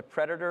see what the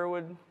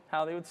predator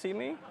how they would see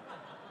me.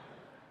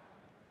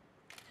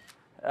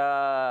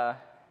 And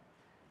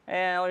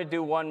let me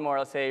do one more.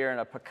 Let's say you're in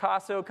a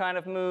Picasso kind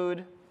of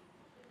mood,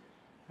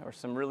 or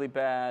some really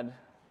bad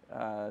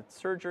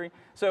surgery.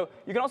 So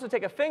you can also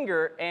take a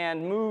finger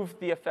and move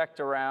the effect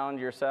around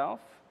yourself.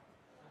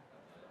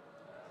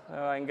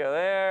 So I can go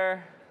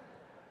there.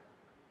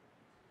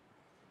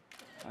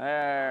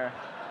 There.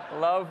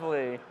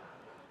 Lovely.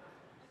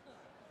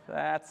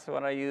 That's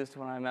what I used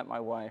when I met my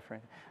wife.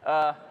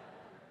 Right?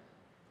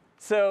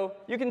 So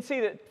you can see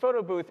that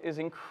Photo Booth is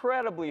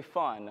incredibly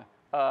fun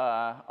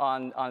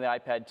on the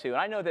iPad 2. And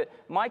I know that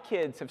my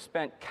kids have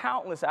spent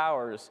countless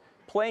hours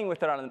playing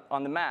with it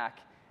on the Mac,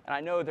 and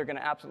I know they're going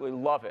to absolutely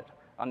love it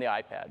on the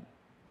iPad.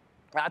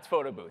 That's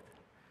Photo Booth.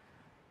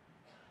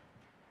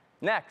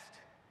 Next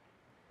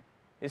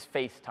is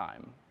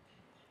FaceTime.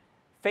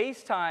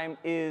 FaceTime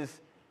is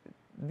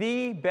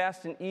the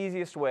best and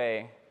easiest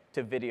way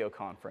to video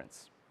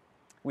conference.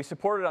 We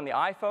support it on the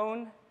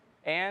iPhone,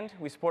 and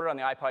we support it on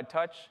the iPod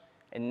Touch,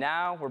 and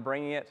now we're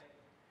bringing it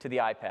to the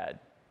iPad.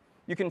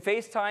 You can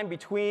FaceTime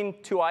between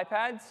 2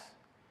 iPads,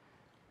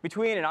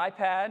 between an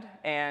iPad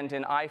and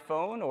an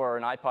iPhone or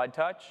an iPod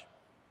Touch,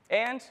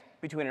 and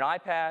between an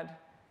iPad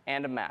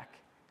and a Mac.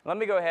 Let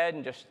me go ahead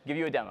and just give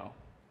you a demo.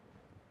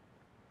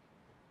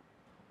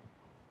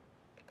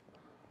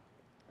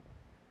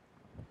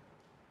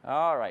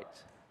 All right.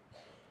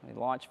 Let me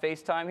launch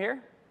FaceTime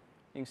here.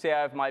 You can see I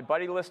have my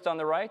buddy list on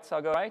the right. So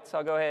I'll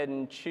go ahead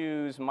and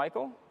choose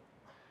Michael.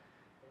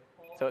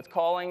 So it's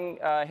calling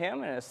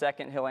him, and in a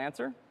second he'll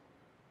answer.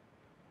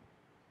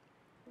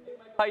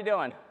 How you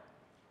doing?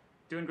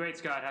 Doing great,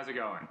 Scott. How's it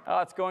going? Oh,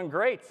 it's going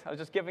great. I was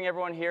just giving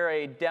everyone here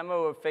a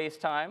demo of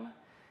FaceTime.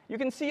 You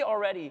can see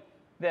already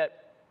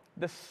that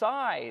the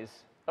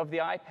size of the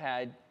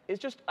iPad is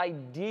just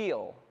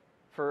ideal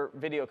for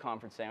video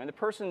conferencing. I mean, the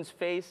person's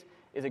face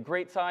is a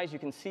great size. You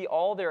can see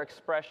all their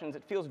expressions.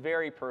 It feels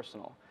very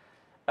personal.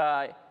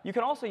 You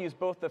can also use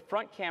both the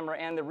front camera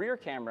and the rear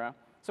camera.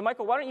 So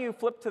Michael, why don't you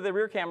flip to the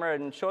rear camera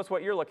and show us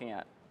what you're looking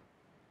at?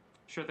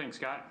 Sure thing,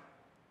 Scott.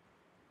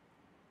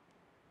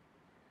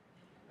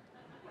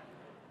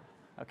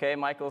 OK,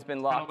 Michael's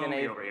been locked in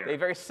a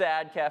very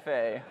sad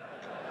cafe.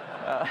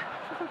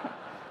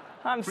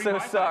 I'm so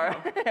sorry.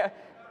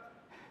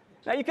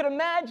 Now, you can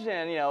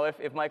imagine,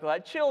 if Michael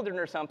had children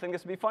or something,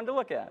 this would be fun to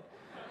look at.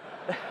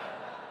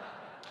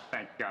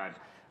 Thank God.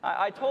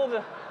 I told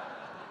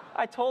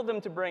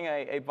him to bring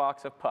a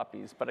box of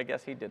puppies, but I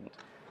guess he didn't.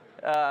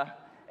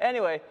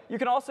 Anyway, you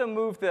can also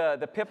move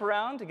the pip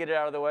around to get it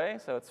out of the way,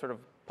 so it's sort of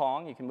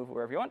Pong. You can move it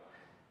wherever you want.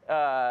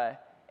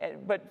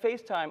 But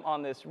FaceTime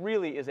on this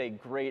really is a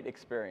great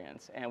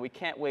experience, and we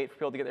can't wait for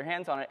people to get their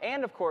hands on it.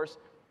 And of course,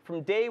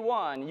 from day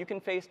one, you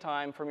can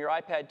FaceTime from your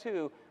iPad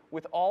 2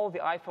 with all of the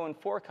iPhone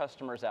 4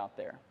 customers out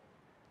there.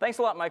 Thanks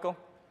a lot, Michael.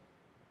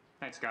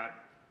 Thanks, Scott.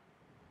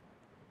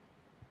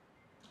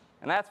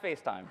 And that's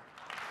FaceTime.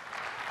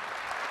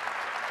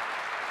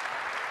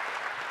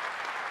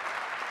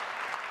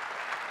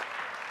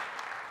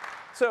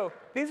 So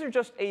these are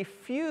just a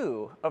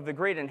few of the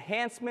great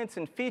enhancements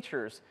and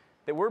features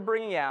that we're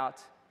bringing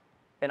out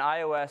in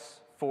iOS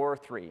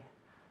 4.3.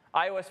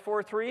 iOS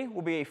 4.3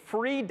 will be a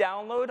free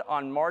download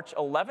on March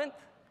 11th.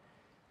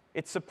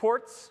 It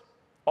supports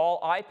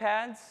all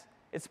iPads.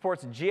 It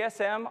supports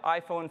GSM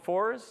iPhone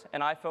 4s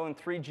and iPhone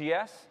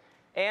 3GS,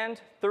 and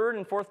 3rd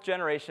and 4th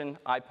generation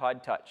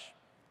iPod Touch.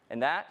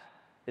 And that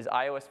is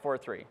iOS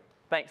 4.3.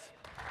 Thanks.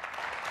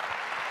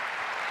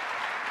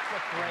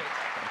 That's great.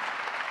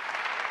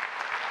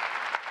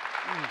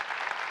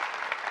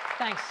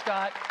 Thanks,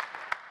 Scott.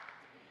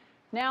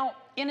 Now,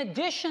 in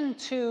addition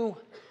to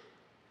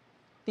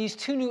these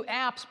 2 new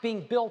apps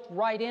being built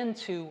right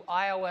into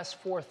iOS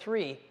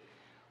 4.3,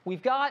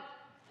 we've got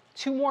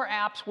 2 more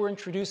apps we're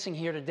introducing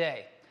here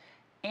today.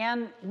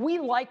 And we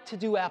like to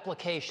do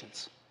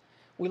applications.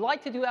 We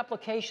like to do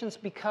applications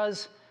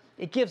because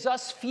it gives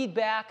us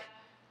feedback,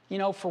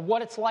 for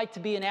what it's like to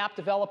be an app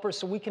developer,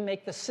 so we can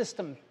make the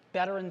system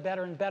better and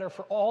better and better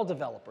for all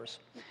developers.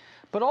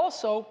 But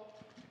also,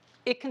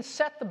 it can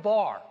set the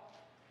bar.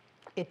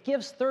 It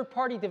gives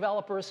third-party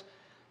developers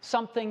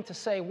something to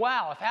say,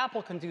 wow, if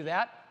Apple can do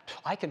that,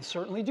 I can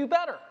certainly do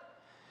better.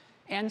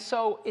 And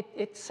so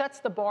it sets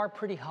the bar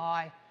pretty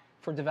high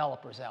for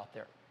developers out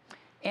there.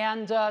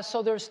 And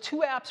so there's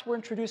 2 apps we're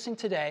introducing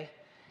today.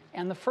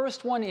 And the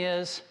first one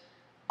is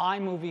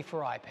iMovie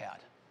for iPad.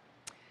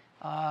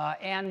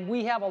 And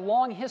we have a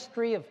long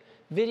history of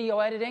video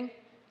editing.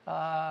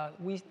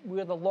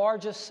 We're the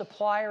largest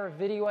supplier of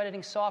video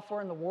editing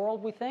software in the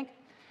world, we think.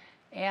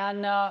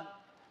 And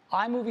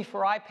iMovie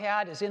for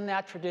iPad is in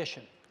that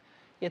tradition.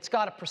 It's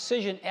got a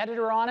precision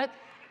editor on it,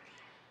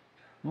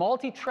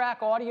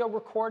 multi-track audio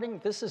recording.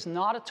 This is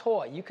not a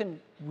toy. You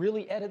can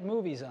really edit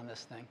movies on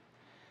this thing.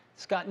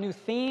 It's got new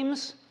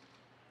themes.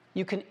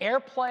 You can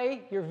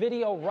AirPlay your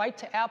video right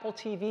to Apple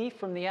TV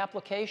from the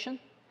application.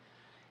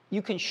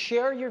 You can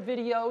share your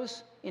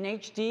videos in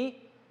HD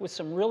with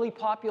some really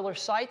popular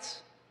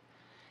sites.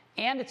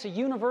 And it's a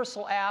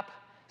universal app,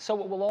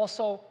 so it will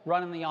also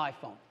run on the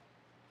iPhone.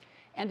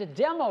 And to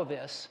demo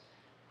this,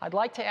 I'd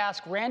like to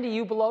ask Randy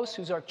Ubelos,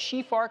 who's our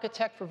Chief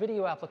Architect for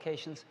Video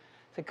Applications,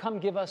 to come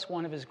give us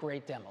one of his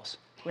great demos.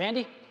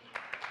 Randy?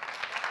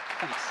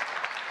 Thanks.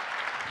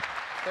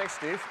 Thanks,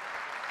 Steve.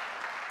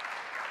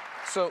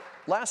 So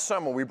last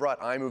summer, we brought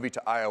iMovie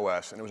to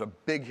iOS, and it was a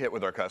big hit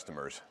with our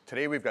customers.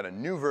 Today, we've got a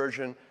new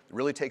version that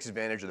really takes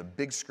advantage of the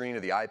big screen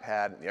of the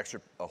iPad and the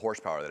extra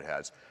horsepower that it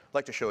has. I'd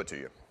like to show it to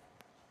you.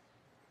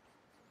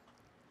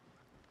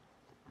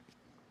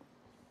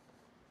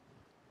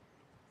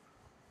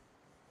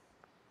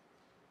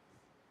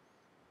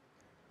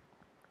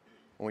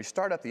 When we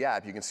start up the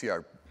app, you can see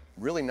our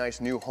really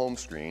nice new home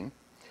screen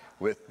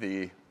with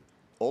the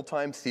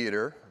old-time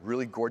theater,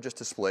 really gorgeous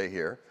display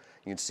here.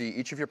 You can see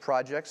each of your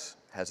projects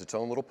has its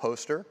own little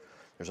poster.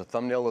 There's a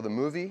thumbnail of the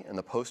movie, and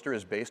the poster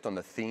is based on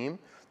the theme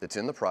that's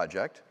in the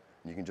project.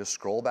 You can just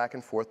scroll back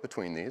and forth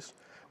between these.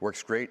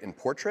 Works great in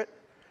portrait.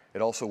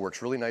 It also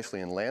works really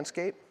nicely in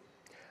landscape.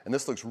 And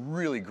this looks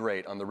really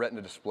great on the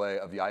Retina display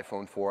of the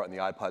iPhone 4 and the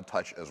iPod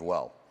Touch as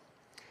well.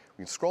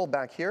 We can scroll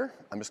back here.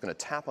 I'm just going to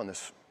tap on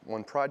this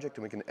one project,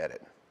 and we can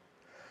edit.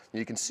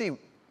 You can see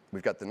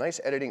we've got the nice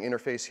editing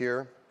interface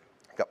here.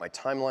 I've got my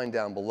timeline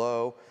down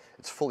below.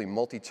 It's fully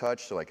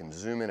multi-touch, so I can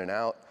zoom in and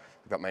out.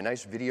 I've got my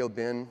nice video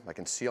bin. I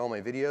can see all my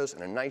videos,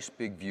 and a nice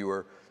big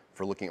viewer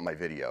for looking at my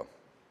video.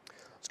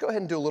 Let's go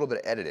ahead and do a little bit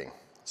of editing.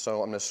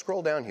 So I'm going to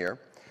scroll down here.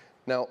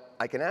 Now,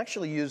 I can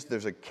actually use,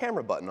 there's a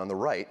camera button on the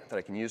right that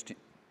I can use to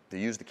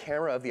use the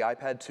camera of the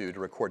iPad 2 to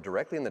record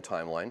directly in the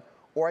timeline,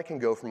 or I can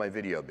go for my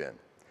video bin.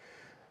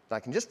 Now, I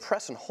can just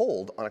press and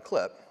hold on a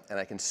clip, and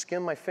I can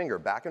skim my finger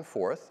back and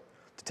forth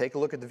to take a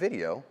look at the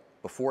video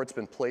before it's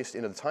been placed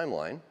into the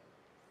timeline.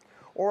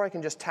 Or I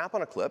can just tap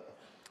on a clip,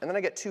 and then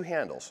I get two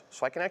handles.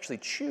 So I can actually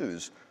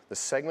choose the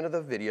segment of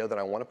the video that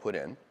I want to put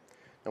in.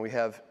 And we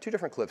have two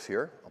different clips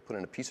here. I'll put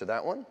in a piece of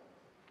that one.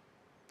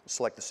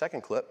 Select the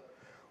second clip.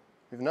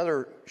 We have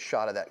another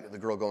shot of the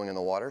girl going in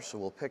the water, so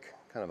we'll pick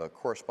kind of a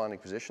corresponding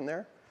position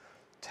there.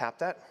 Tap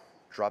that,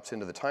 drops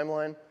into the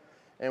timeline,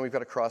 and we've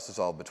got a cross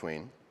dissolve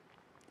between.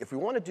 If we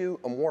want to do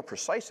a more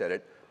precise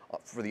edit,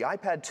 for the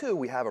iPad 2,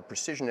 we have a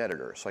precision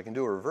editor. So I can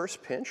do a reverse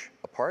pinch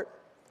apart,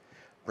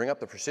 bring up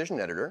the precision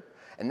editor,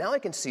 and now I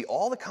can see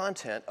all the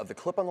content of the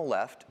clip on the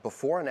left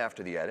before and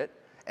after the edit,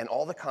 and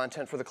all the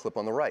content for the clip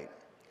on the right.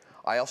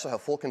 I also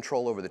have full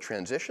control over the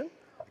transition.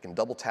 I can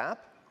double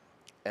tap,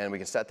 and we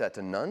can set that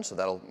to none, so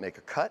that'll make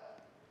a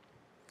cut.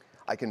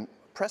 I can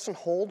press and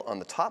hold on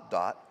the top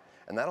dot,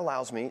 and that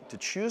allows me to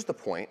choose the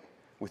point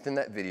within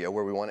that video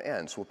where we want to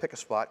end. So we'll pick a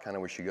spot kind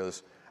of where she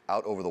goes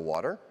out over the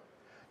water.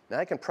 Now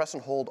I can press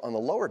and hold on the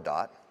lower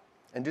dot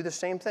and do the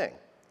same thing.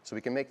 So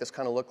we can make this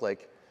kind of look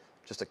like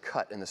just a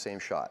cut in the same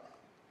shot.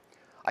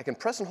 I can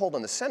press and hold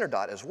on the center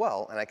dot as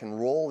well, and I can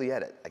roll the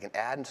edit. I can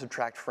add and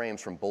subtract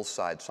frames from both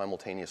sides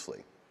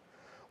simultaneously.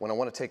 When I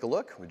want to take a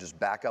look, we just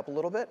back up a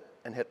little bit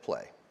and hit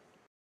play.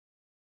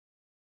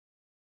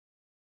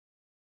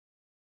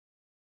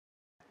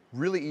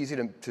 Really easy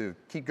to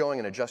keep going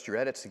and adjust your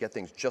edits to get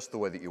things just the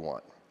way that you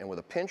want. And with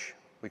a pinch,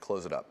 we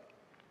close it up.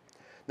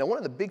 Now, one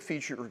of the big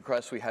feature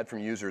requests we had from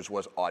users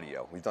was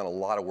audio. We've done a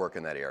lot of work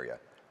in that area.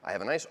 I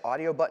have a nice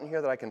audio button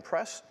here that I can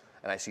press,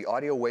 and I see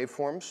audio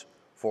waveforms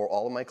for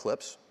all of my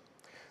clips.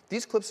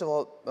 These clips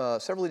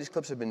have several of these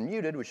clips have been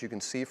muted, which you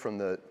can see from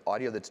the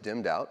audio that's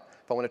dimmed out.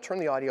 If I want to turn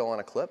the audio on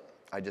a clip,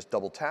 I just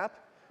double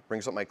tap,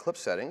 brings up my clip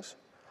settings.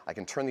 I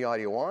can turn the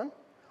audio on.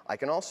 I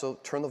can also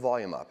turn the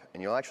volume up,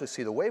 and you'll actually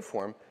see the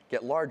waveform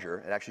get larger.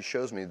 It actually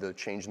shows me the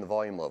change in the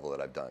volume level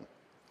that I've done.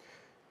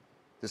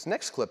 This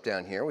next clip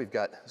down here, we've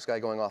got this guy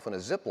going off on a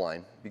zip line.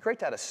 It'd be great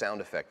to add a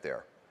sound effect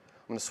there.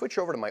 I'm going to switch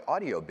over to my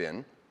audio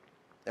bin,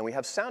 and we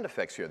have sound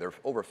effects here. There are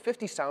over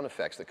 50 sound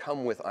effects that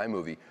come with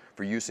iMovie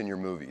for use in your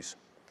movies.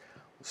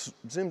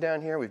 Zoom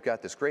down here, we've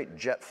got this great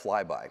jet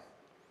flyby.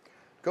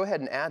 Go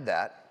ahead and add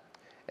that,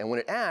 and when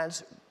it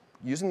adds,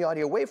 using the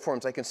audio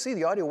waveforms, I can see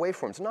the audio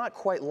waveforms not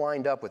quite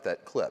lined up with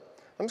that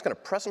clip. I'm just going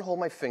to press and hold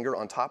my finger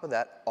on top of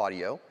that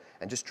audio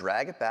and just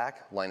drag it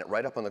back, line it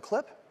right up on the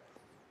clip.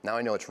 Now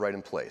I know it's right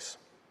in place.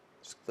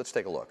 Let's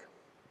take a look.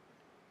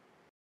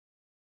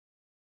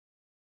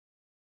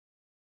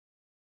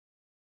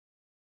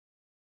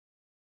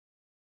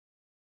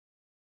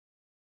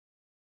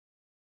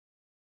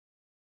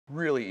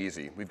 Really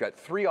easy. We've got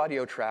 3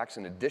 audio tracks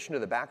in addition to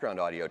the background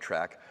audio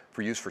track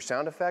for use for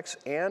sound effects,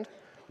 and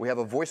we have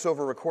a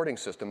voiceover recording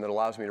system that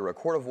allows me to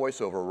record a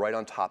voiceover right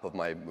on top of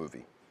my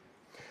movie.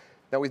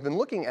 Now, we've been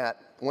looking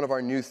at one of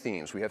our new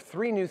themes. We have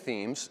 3 new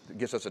themes that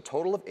gives us a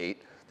total of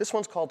 8. This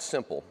one's called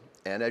Simple,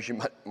 and as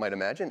you might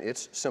imagine,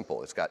 it's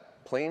simple. It's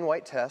got plain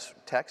white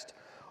text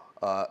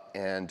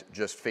and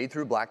just fade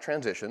through black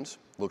transitions.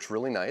 Looks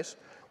really nice.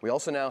 We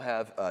also now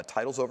have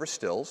titles over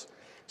stills.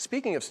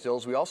 Speaking of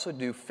stills, we also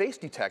do face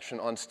detection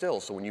on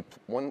stills. So when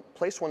you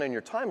place one in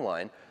your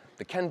timeline,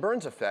 the Ken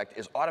Burns effect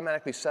is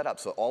automatically set up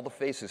so all the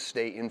faces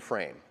stay in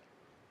frame.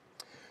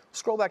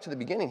 Scroll back to the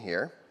beginning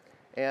here.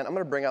 And I'm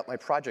going to bring out my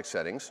project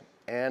settings,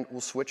 and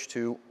we'll switch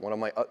to one of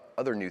my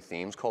other new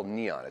themes called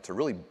Neon. It's a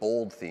really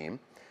bold theme.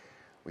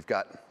 We've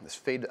got this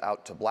fade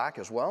out to black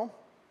as well.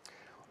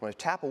 When I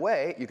tap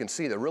away, you can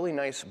see the really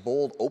nice,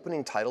 bold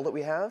opening title that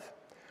we have.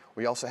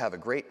 We also have a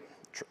great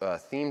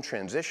theme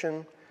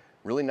transition,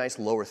 really nice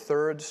lower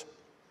thirds.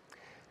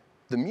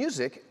 The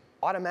music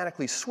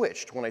automatically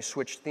switched when I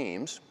switched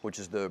themes, which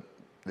is the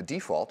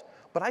default,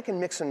 but I can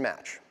mix and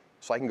match.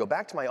 So I can go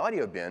back to my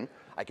audio bin,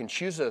 I can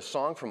choose a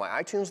song from my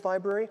iTunes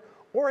library,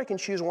 or I can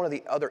choose one of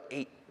the other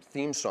 8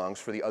 theme songs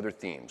for the other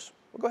themes.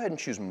 We'll go ahead and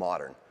choose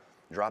Modern,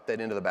 drop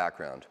that into the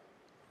background.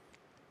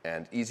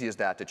 And easy as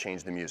that to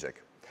change the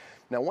music.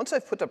 Now, once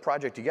I've put the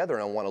project together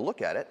and I want to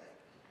look at it,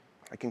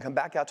 I can come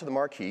back out to the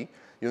marquee.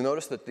 You'll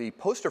notice that the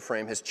poster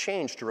frame has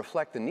changed to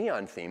reflect the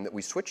neon theme that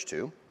we switched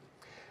to.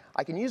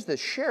 I can use the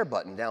share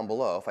button down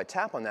below. If I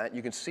tap on that,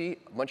 you can see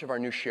a bunch of our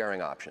new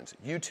sharing options.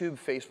 YouTube,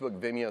 Facebook,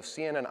 Vimeo,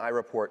 CNN,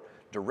 iReport,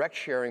 direct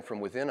sharing from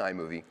within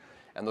iMovie,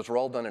 and those are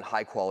all done in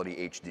high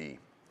quality HD.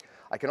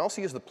 I can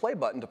also use the play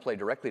button to play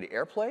directly to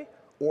AirPlay,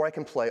 or I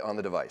can play on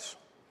the device.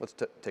 Let's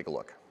take a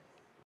look.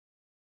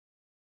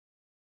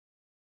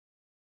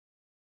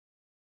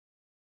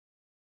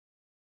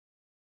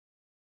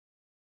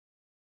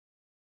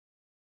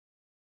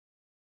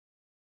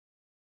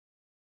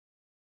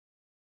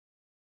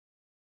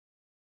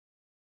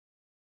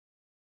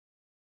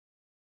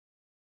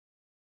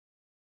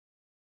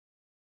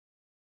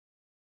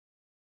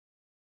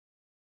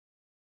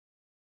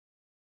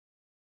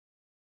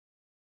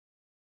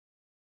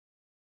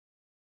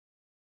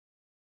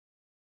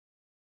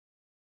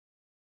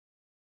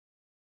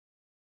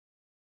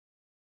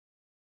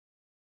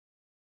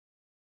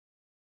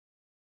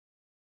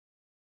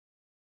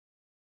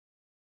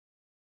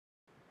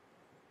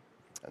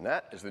 And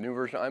that is the new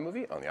version of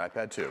iMovie on the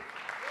iPad 2.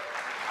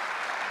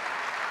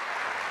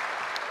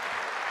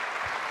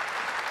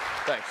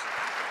 Thanks.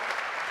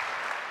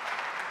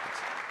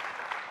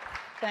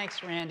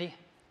 Thanks, Randy.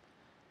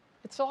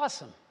 It's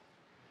awesome.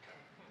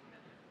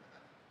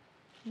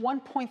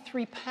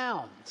 1.3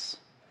 pounds.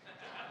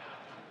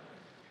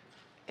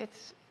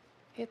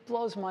 It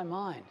blows my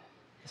mind,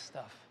 this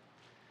stuff.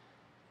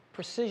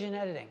 Precision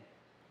editing.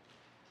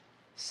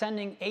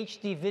 Sending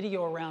HD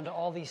video around to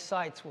all these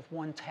sites with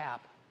one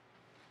tap.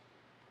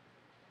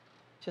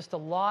 Just a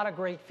lot of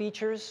great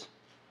features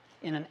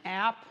in an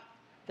app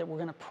that we're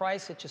going to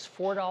price at just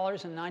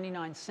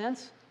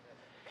 $4.99.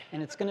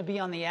 And it's going to be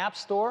on the App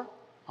Store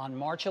on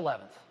March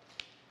 11th.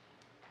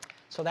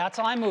 So that's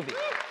iMovie.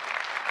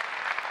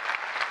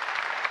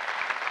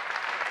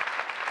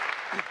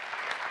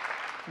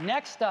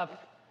 Next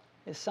up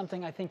is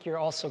something I think you're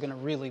also going to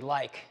really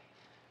like,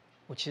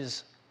 which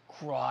is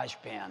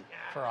GarageBand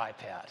for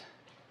iPad.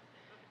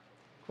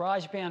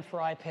 GarageBand for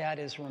iPad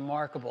is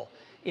remarkable.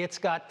 It's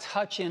got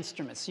touch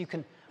instruments. You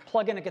can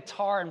plug in a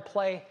guitar and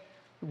play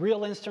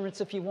real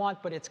instruments if you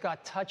want, but it's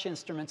got touch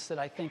instruments that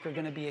I think are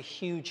going to be a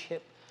huge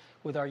hit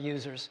with our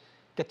users.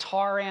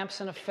 Guitar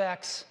amps and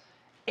effects,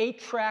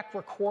 8-track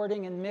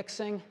recording and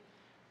mixing,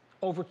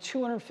 over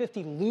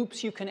 250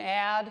 loops you can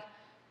add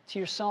to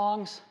your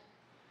songs.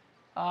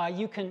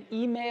 You can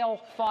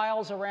email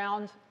files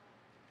around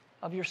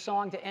of your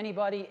song to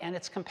anybody, and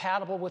it's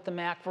compatible with the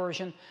Mac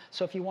version.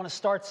 So if you want to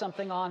start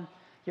something on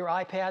your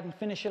iPad and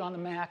finish it on the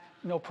Mac,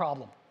 no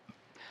problem.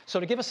 So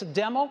to give us a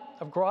demo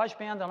of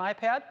GarageBand on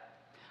iPad,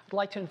 I'd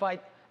like to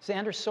invite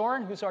Xander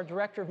Soren, who's our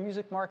Director of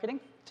Music Marketing,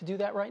 to do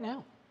that right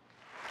now.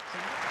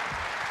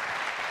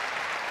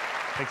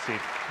 Thanks,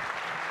 Steve.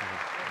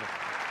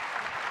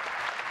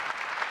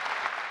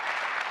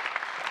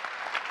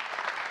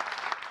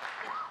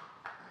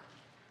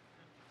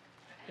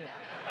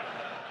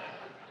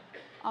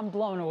 I'm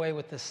blown away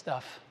with this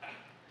stuff.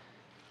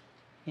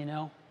 You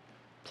know,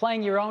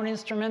 playing your own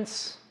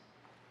instruments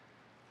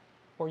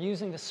or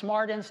using the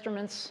smart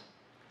instruments,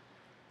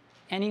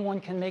 anyone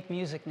can make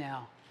music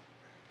now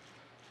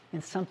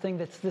in something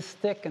that's this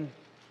thick and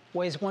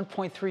weighs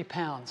 1.3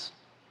 pounds.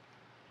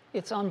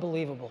 It's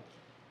unbelievable.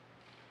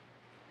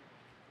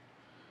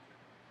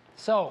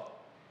 So,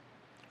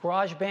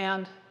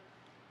 GarageBand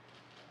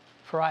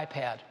for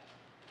iPad.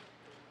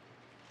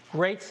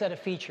 Great set of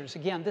features.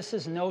 Again, this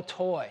is no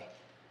toy.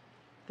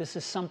 This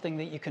is something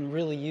that you can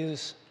really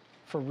use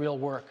for real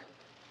work.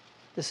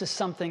 This is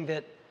something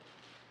that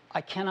I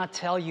cannot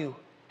tell you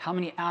how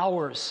many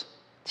hours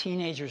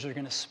teenagers are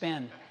going to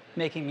spend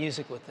making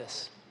music with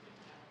this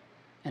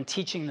and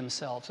teaching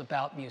themselves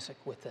about music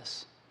with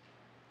this.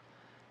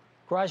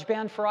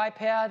 GarageBand for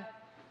iPad,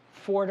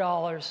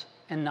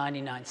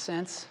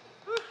 $4.99.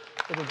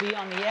 It'll be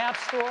on the App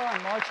Store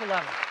on March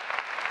 11th.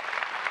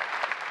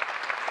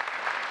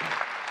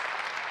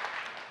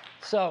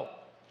 So,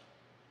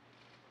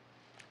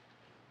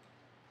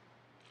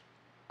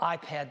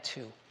 iPad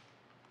 2.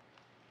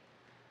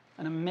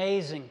 An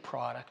amazing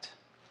product.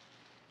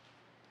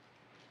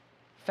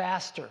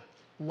 Faster,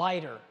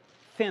 lighter,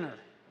 thinner.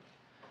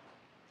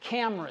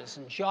 Cameras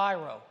and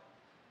gyro.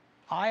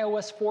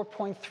 iOS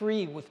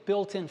 4.3 with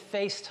built-in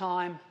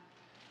FaceTime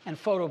and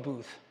photo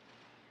booth.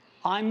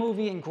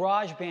 iMovie and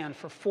GarageBand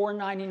for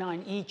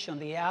 $4.99 each on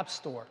the App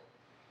Store.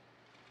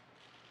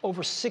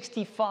 Over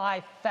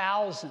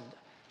 65,000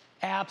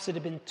 apps that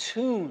have been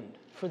tuned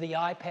for the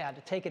iPad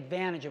to take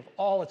advantage of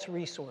all its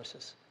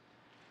resources.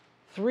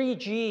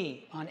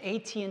 3G on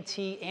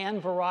AT&T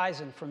and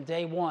Verizon from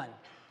day one.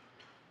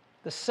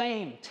 The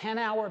same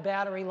 10-hour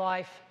battery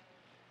life,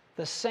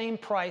 the same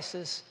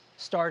prices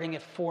starting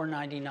at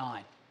 $4.99.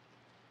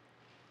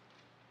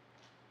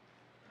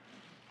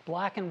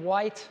 Black and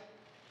white,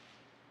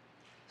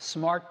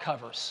 smart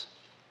covers.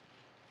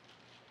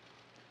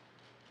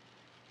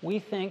 We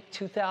think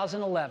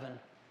 2011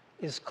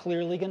 is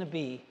clearly going to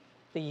be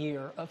the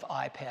year of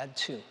iPad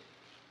 2.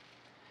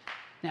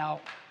 Now,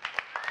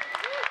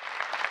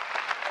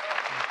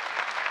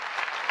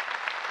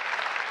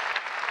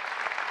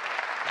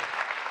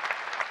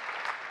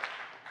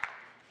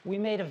 we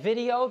made a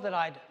video that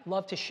I'd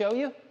love to show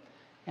you,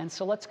 and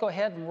so let's go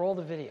ahead and roll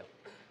the video.